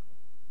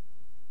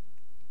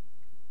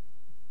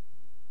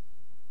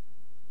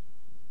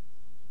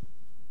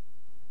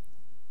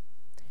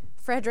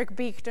 Frederick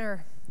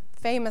Buechner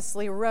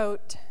famously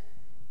wrote,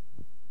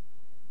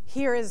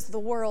 "Here is the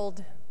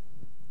world.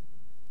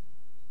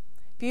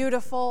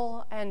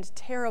 Beautiful and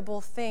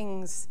terrible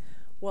things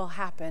will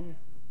happen.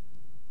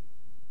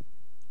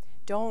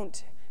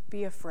 Don't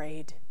be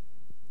afraid."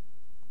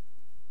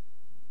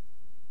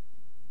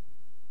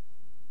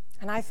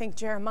 And I think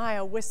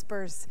Jeremiah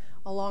whispers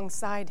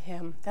alongside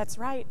him, that's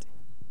right.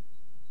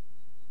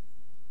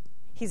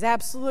 He's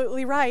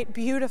absolutely right.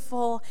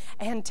 Beautiful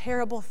and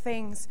terrible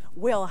things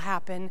will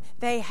happen.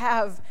 They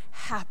have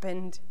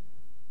happened.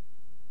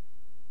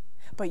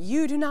 But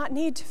you do not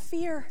need to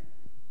fear.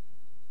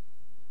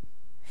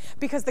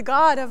 Because the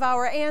God of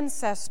our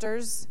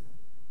ancestors,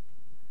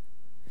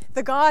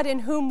 the God in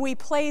whom we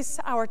place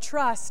our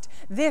trust,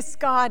 this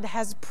God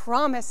has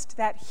promised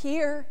that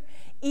here,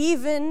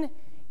 even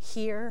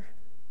here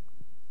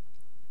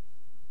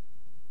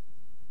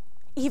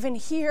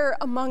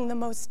among the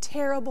most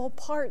terrible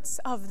parts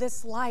of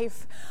this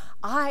life,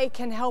 I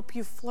can help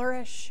you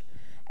flourish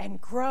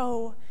and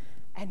grow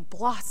and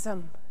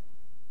blossom.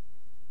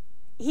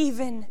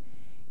 Even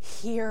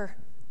here.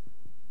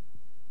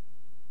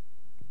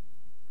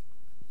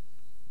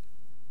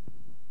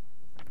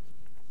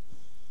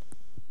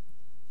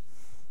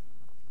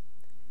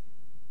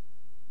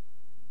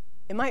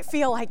 It might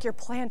feel like you're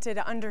planted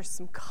under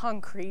some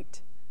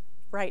concrete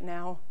right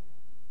now.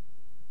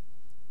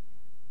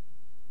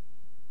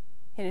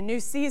 In a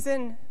new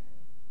season,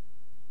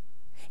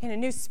 in a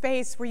new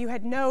space where you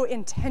had no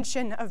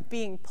intention of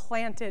being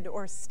planted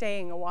or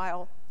staying a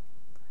while.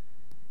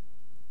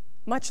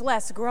 much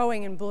less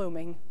growing and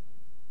blooming.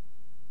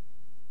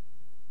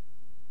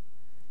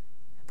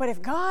 But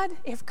if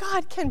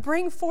God can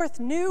bring forth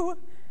new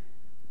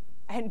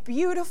and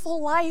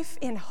beautiful life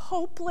in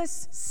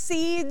hopeless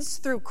seeds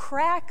through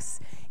cracks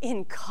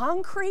in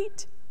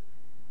concrete,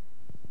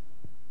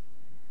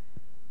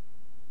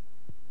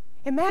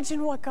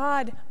 imagine what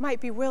God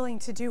might be willing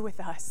to do with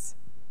us.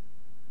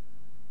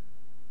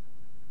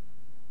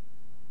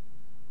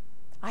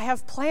 I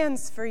have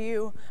plans for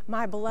you,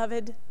 my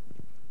beloved.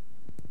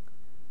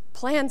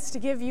 Plans to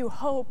give you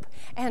hope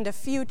and a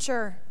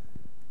future.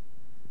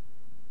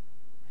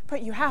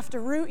 But you have to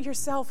root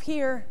yourself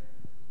here.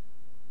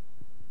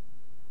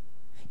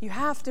 You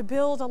have to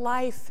build a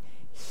life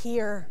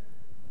here.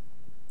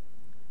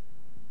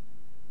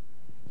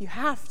 You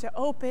have to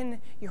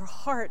open your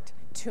heart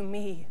to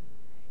me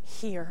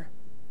here.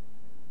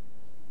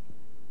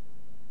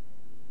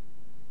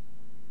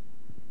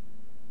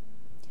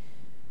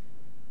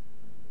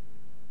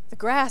 The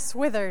grass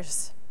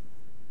withers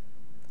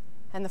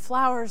and the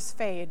flowers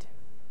fade,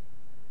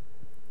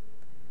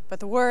 but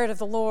the word of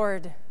the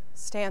Lord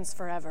stands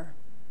forever.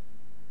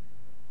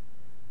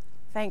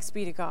 Thanks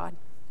be to God.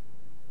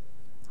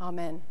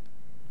 Amen.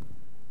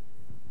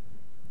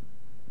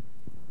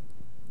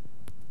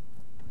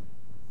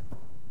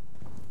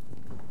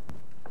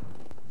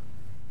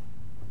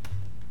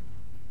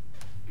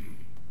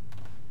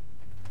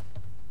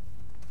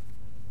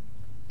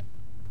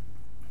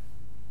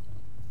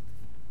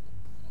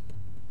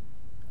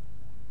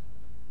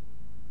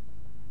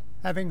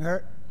 Having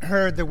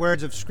heard the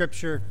words of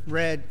Scripture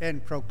read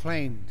and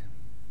proclaimed,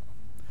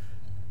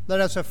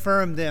 let us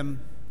affirm them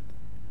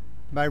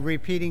by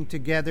repeating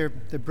together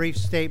the brief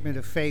statement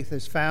of faith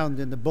as found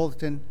in the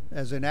bulletin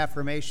as an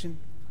affirmation.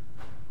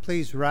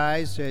 Please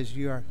rise as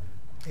you are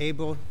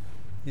able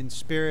in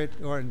spirit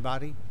or in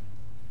body,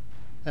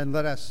 and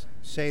let us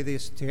say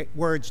these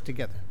words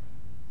together.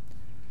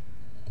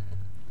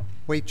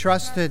 We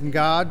trust in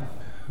God,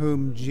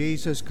 whom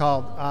Jesus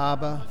called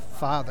Abba,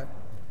 Father.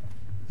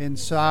 In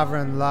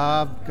sovereign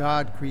love,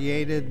 God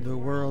created the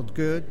world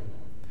good.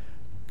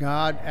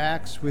 God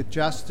acts with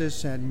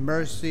justice and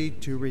mercy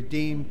to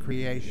redeem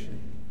creation.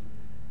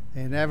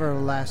 In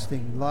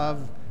everlasting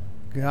love,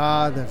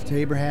 God of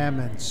Abraham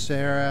and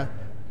Sarah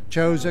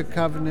chose a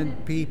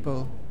covenant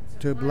people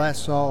to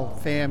bless all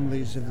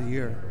families of the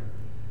earth.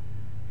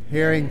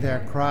 Hearing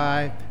their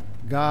cry,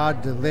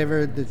 God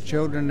delivered the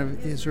children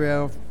of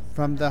Israel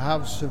from the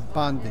house of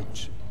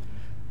bondage.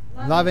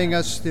 Loving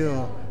us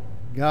still,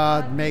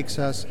 God makes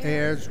us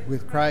heirs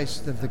with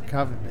Christ of the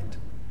covenant,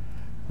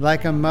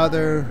 like a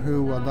mother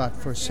who will not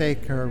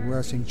forsake her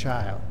nursing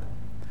child,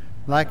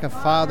 like a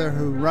father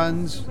who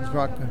runs his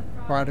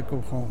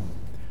prodigal home.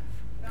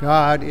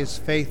 God is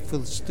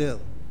faithful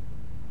still.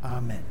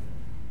 Amen.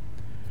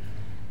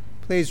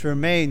 Please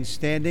remain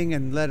standing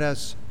and let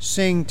us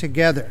sing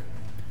together.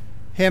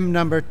 Hymn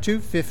number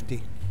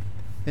 250,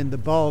 In the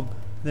Bulb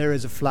There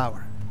is a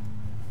Flower.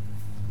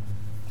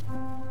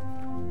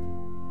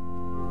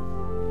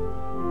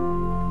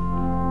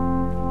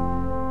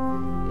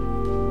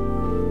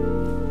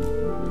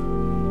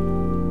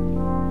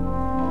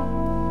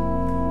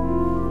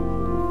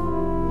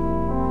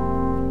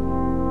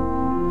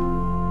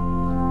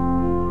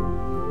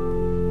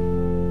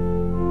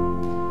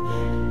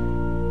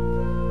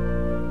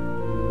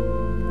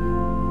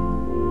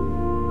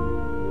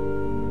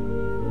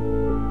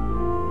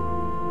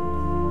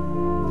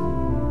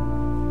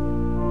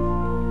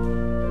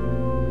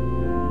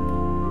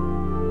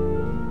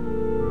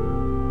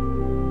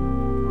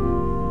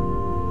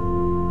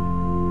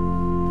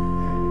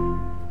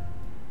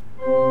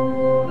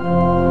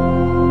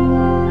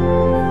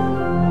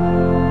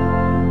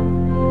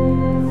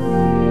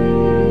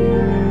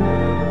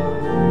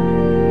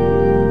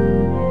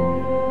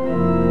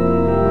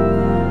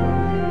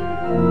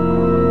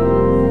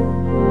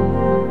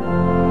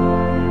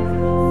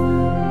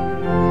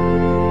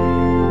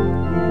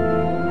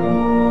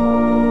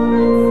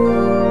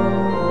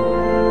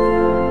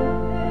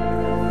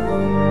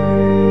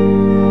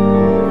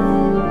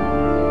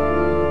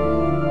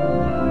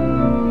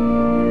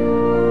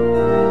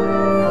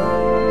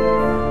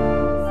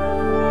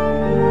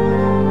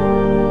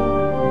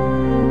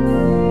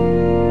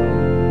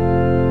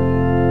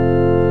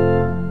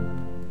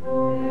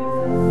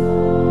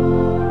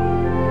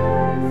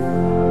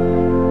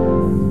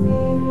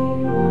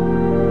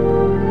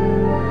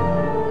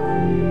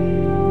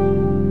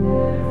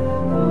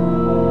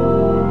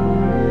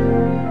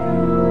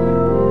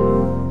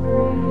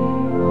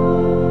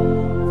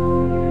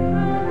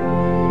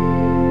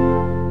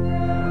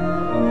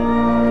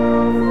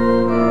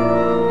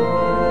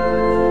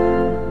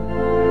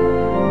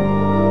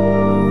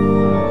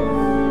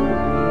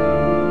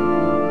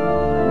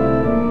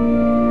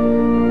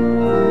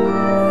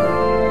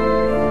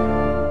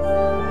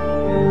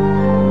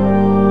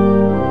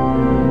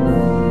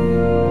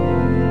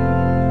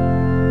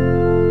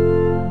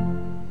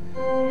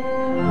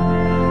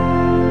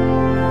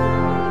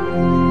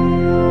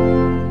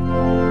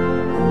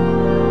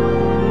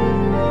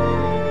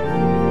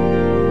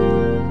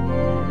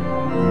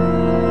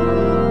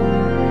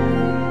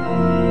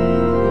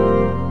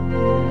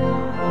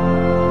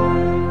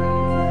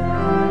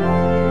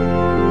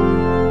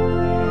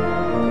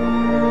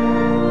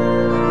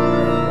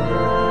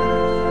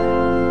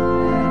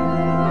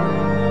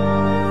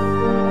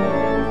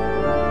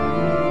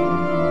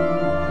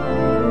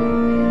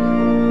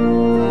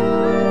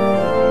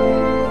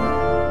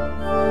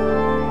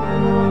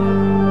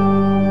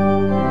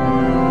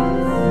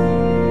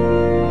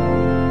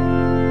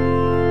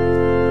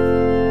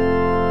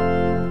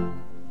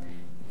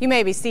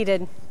 may be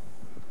seated.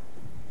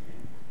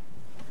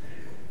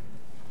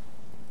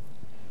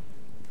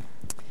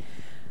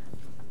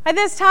 At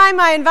this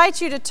time, I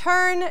invite you to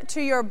turn to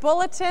your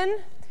bulletin.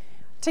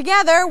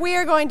 Together, we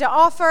are going to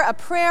offer a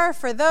prayer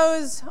for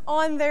those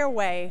on their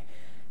way.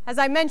 As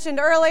I mentioned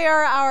earlier,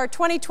 our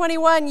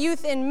 2021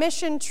 Youth in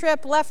Mission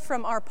trip left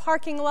from our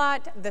parking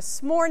lot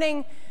this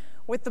morning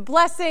with the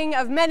blessing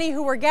of many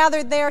who were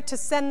gathered there to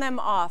send them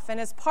off. And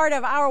as part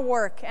of our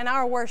work and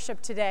our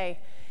worship today,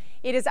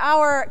 it is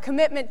our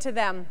commitment to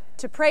them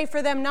to pray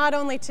for them not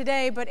only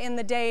today, but in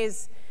the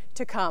days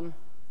to come.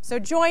 So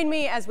join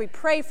me as we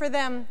pray for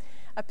them,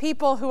 a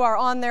people who are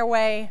on their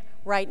way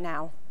right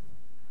now.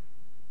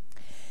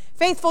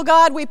 Faithful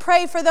God, we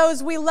pray for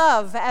those we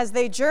love as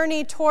they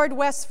journey toward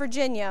West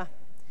Virginia.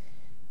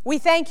 We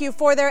thank you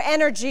for their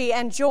energy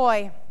and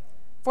joy,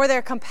 for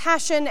their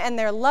compassion and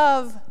their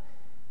love.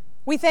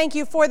 We thank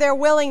you for their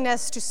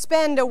willingness to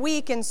spend a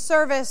week in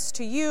service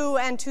to you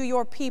and to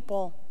your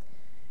people.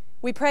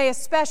 We pray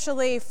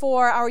especially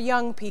for our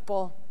young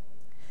people.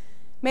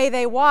 May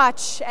they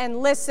watch and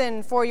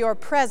listen for your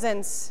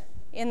presence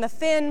in the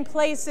thin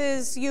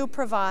places you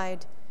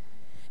provide.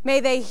 May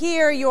they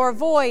hear your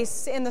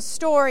voice in the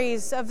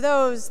stories of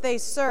those they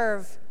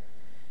serve.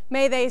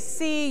 May they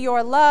see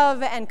your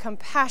love and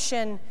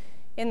compassion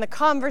in the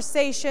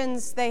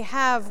conversations they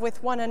have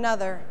with one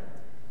another.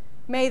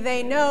 May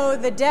they know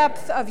the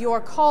depth of your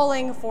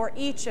calling for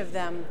each of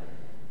them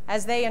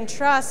as they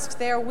entrust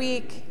their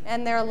week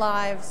and their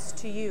lives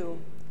to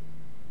you.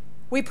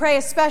 We pray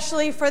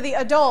especially for the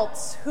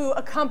adults who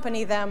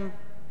accompany them.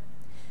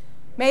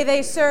 May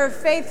they serve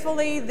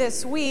faithfully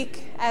this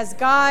week as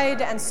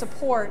guide and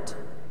support,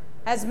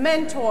 as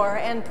mentor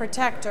and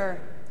protector.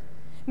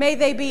 May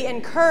they be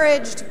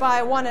encouraged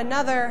by one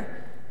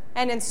another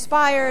and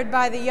inspired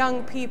by the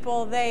young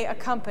people they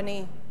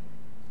accompany.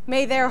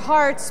 May their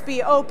hearts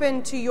be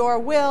open to your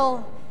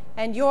will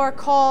and your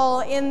call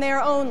in their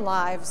own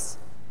lives.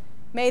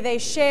 May they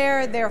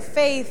share their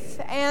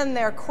faith and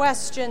their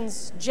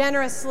questions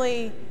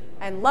generously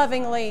and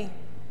lovingly.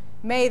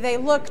 May they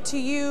look to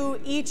you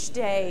each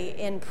day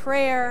in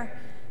prayer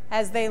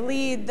as they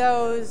lead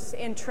those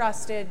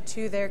entrusted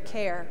to their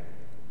care.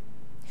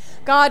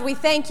 God, we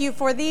thank you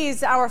for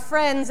these, our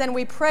friends, and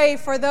we pray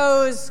for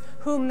those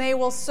whom they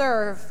will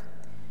serve.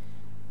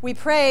 We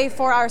pray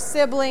for our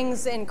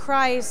siblings in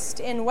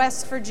Christ in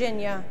West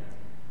Virginia,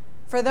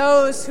 for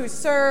those who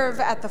serve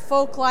at the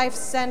Folk Life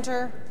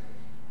Center,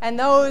 and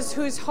those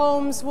whose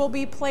homes will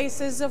be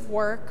places of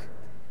work.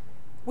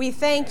 We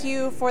thank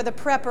you for the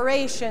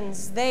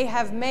preparations they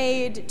have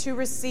made to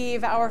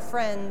receive our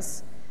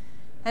friends,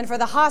 and for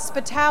the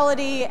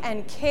hospitality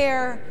and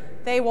care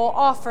they will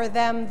offer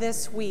them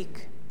this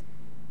week.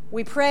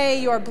 We pray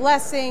your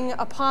blessing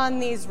upon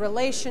these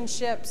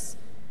relationships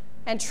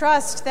and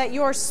trust that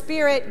your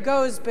Spirit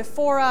goes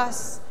before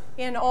us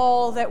in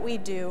all that we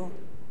do.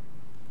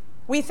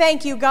 We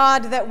thank you,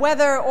 God, that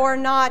whether or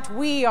not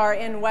we are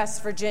in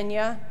West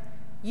Virginia,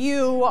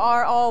 you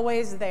are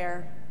always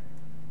there.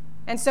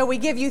 And so we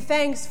give you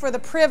thanks for the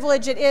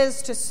privilege it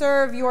is to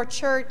serve your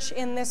church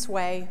in this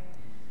way.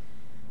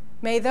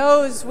 May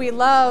those we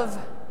love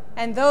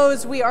and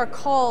those we are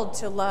called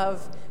to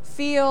love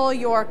feel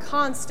your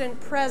constant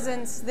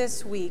presence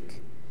this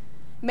week.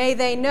 May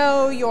they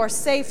know your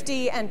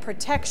safety and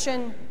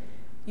protection,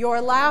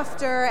 your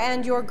laughter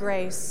and your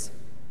grace.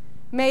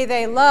 May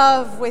they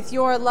love with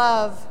your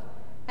love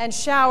and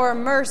shower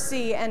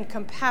mercy and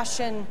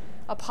compassion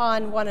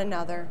upon one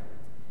another.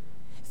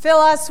 Fill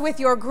us with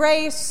your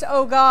grace,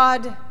 O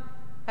God,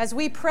 as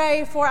we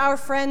pray for our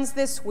friends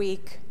this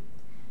week.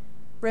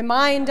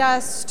 Remind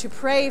us to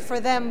pray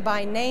for them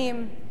by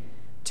name,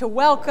 to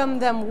welcome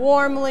them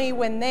warmly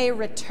when they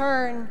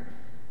return,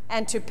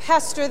 and to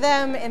pester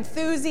them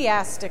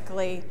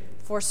enthusiastically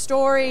for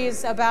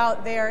stories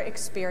about their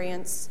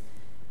experience.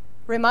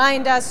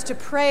 Remind us to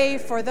pray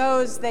for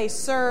those they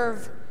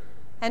serve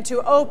and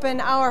to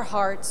open our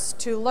hearts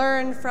to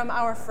learn from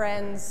our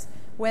friends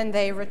when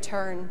they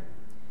return.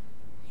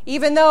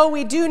 Even though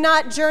we do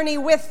not journey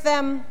with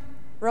them,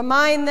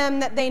 remind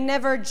them that they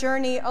never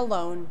journey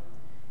alone.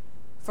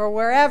 For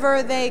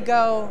wherever they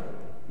go,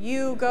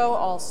 you go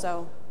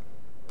also.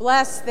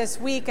 Bless this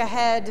week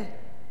ahead.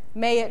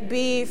 May it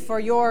be for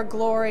your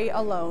glory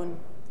alone.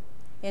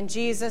 In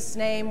Jesus'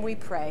 name we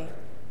pray.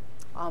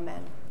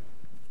 Amen.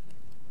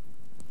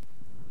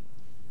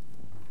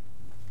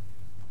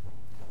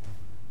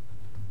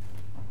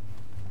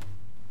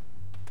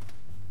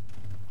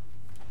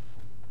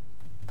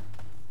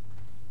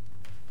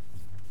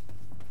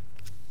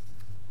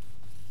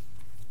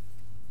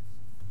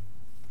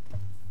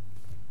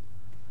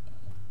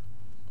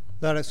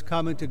 Let us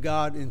come into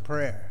God in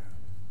prayer,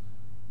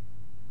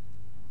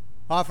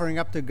 offering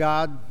up to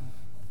God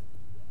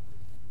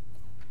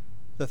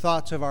the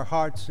thoughts of our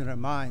hearts and our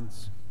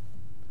minds,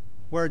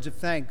 words of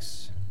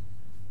thanks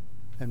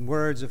and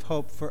words of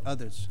hope for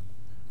others.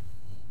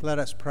 Let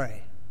us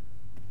pray.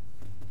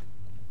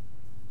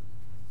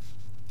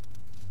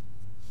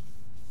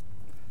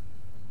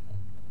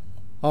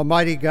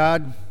 Almighty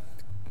God,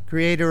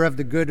 creator of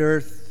the good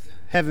earth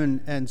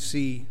heaven and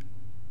sea.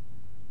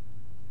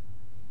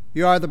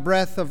 You are the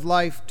breath of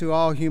life to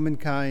all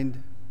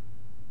humankind.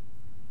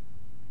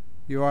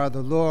 You are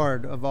the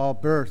Lord of all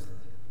birth,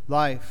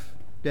 life,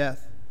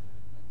 death,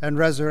 and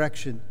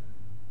resurrection.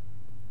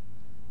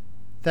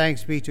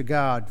 Thanks be to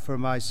God for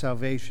my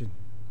salvation.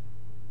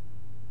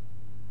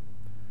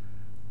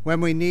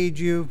 When we need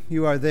you,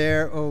 you are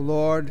there, O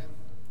Lord,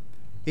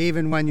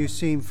 even when you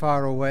seem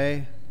far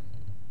away.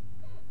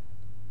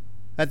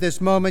 At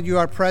this moment, you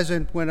are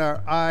present when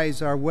our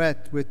eyes are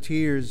wet with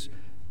tears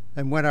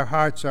and when our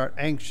hearts are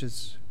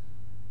anxious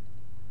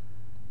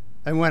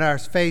and when our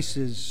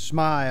faces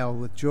smile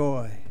with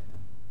joy.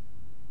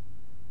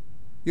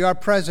 You are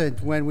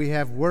present when we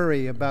have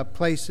worry about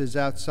places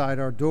outside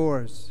our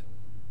doors.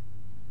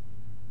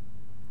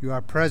 You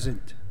are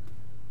present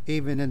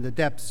even in the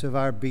depths of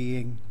our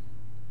being.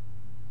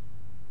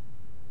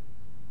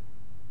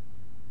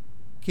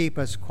 Keep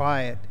us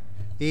quiet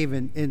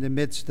even in the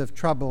midst of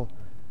trouble,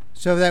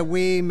 so that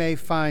we may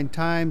find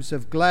times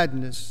of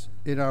gladness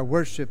in our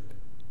worship,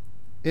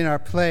 in our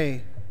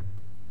play,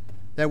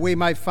 that we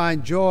might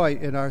find joy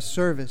in our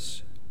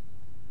service,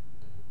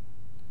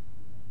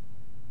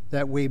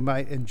 that we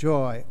might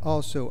enjoy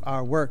also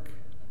our work,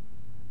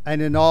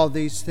 and in all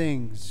these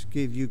things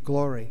give you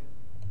glory.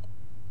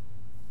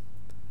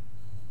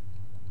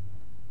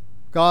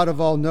 God of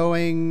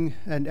all-knowing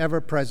and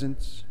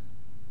ever-presence,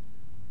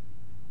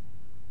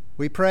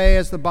 we pray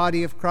as the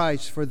body of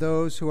Christ for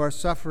those who are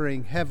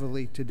suffering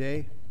heavily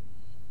today,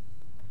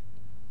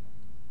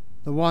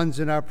 the ones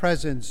in our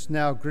presence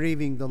now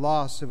grieving the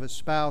loss of a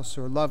spouse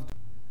or loved one,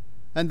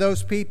 and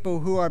those people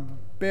who are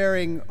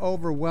bearing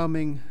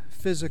overwhelming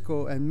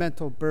physical and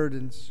mental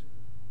burdens.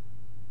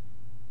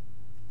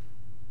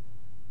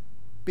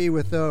 Be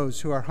with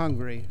those who are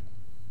hungry,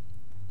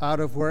 out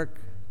of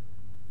work.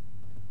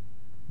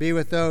 Be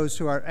with those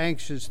who are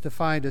anxious to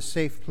find a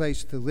safe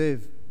place to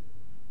live.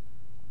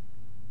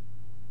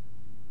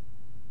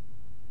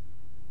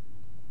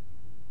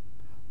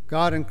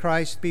 God in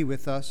Christ, be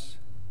with us,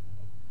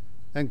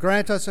 and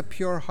grant us a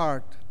pure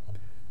heart,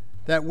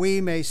 that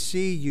we may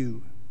see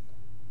you,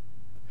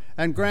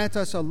 and grant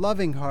us a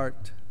loving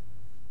heart,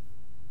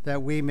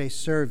 that we may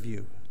serve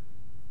you.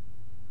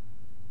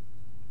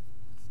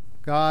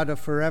 God of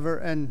forever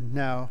and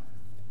now,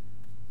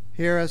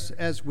 hear us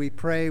as we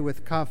pray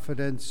with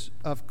confidence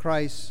of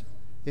Christ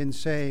in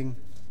saying,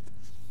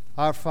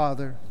 Our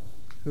Father,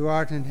 who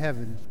art in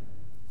heaven,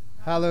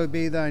 hallowed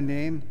be thy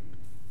name.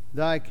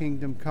 Thy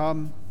kingdom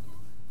come.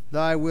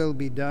 Thy will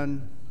be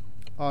done,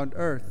 on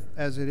earth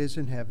as it is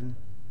in heaven.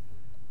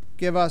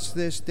 Give us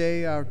this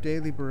day our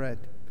daily bread,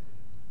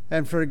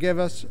 and forgive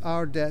us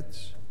our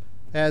debts,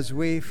 as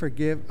we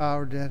forgive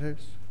our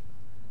debtors.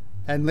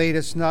 And lead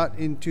us not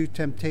into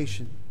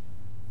temptation,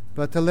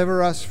 but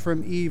deliver us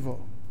from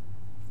evil.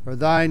 For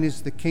thine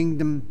is the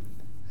kingdom,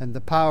 and the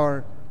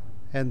power,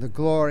 and the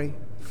glory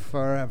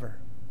forever.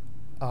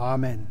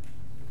 Amen.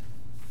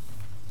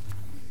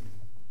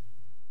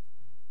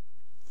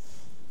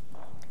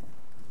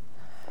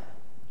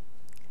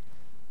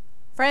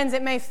 Friends,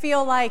 it may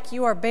feel like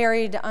you are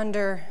buried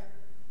under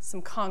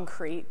some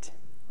concrete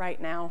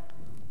right now,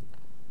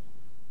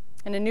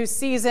 in a new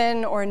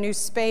season or a new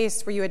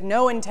space where you had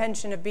no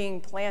intention of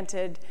being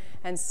planted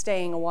and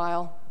staying a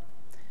while,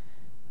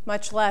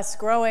 much less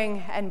growing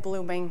and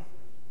blooming.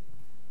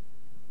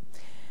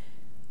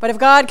 But if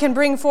God can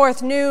bring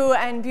forth new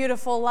and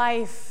beautiful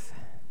life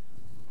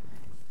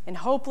in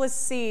hopeless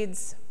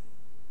seeds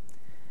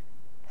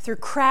through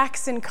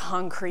cracks in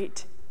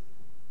concrete,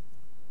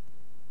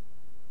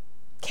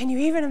 can you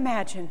even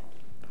imagine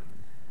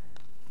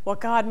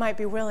what God might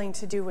be willing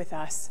to do with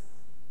us?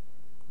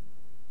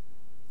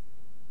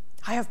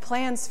 I have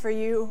plans for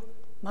you,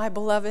 my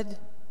beloved,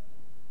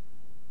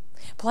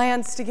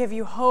 plans to give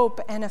you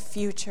hope and a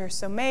future.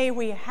 So may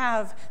we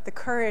have the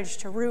courage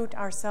to root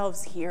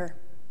ourselves here,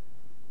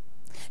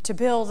 to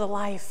build a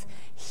life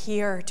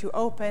here, to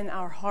open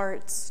our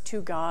hearts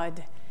to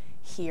God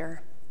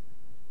here.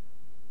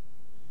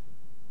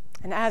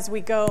 And as we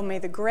go, may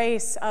the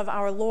grace of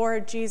our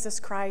Lord Jesus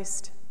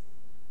Christ,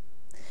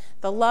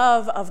 the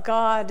love of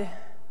God,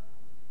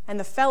 and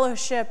the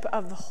fellowship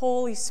of the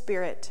Holy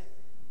Spirit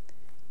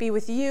be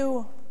with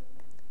you,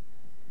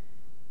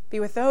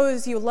 be with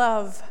those you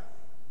love,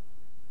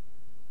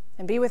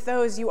 and be with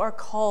those you are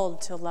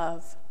called to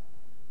love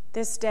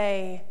this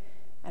day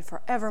and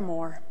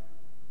forevermore.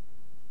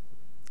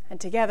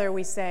 And together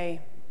we say,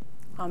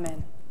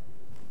 Amen.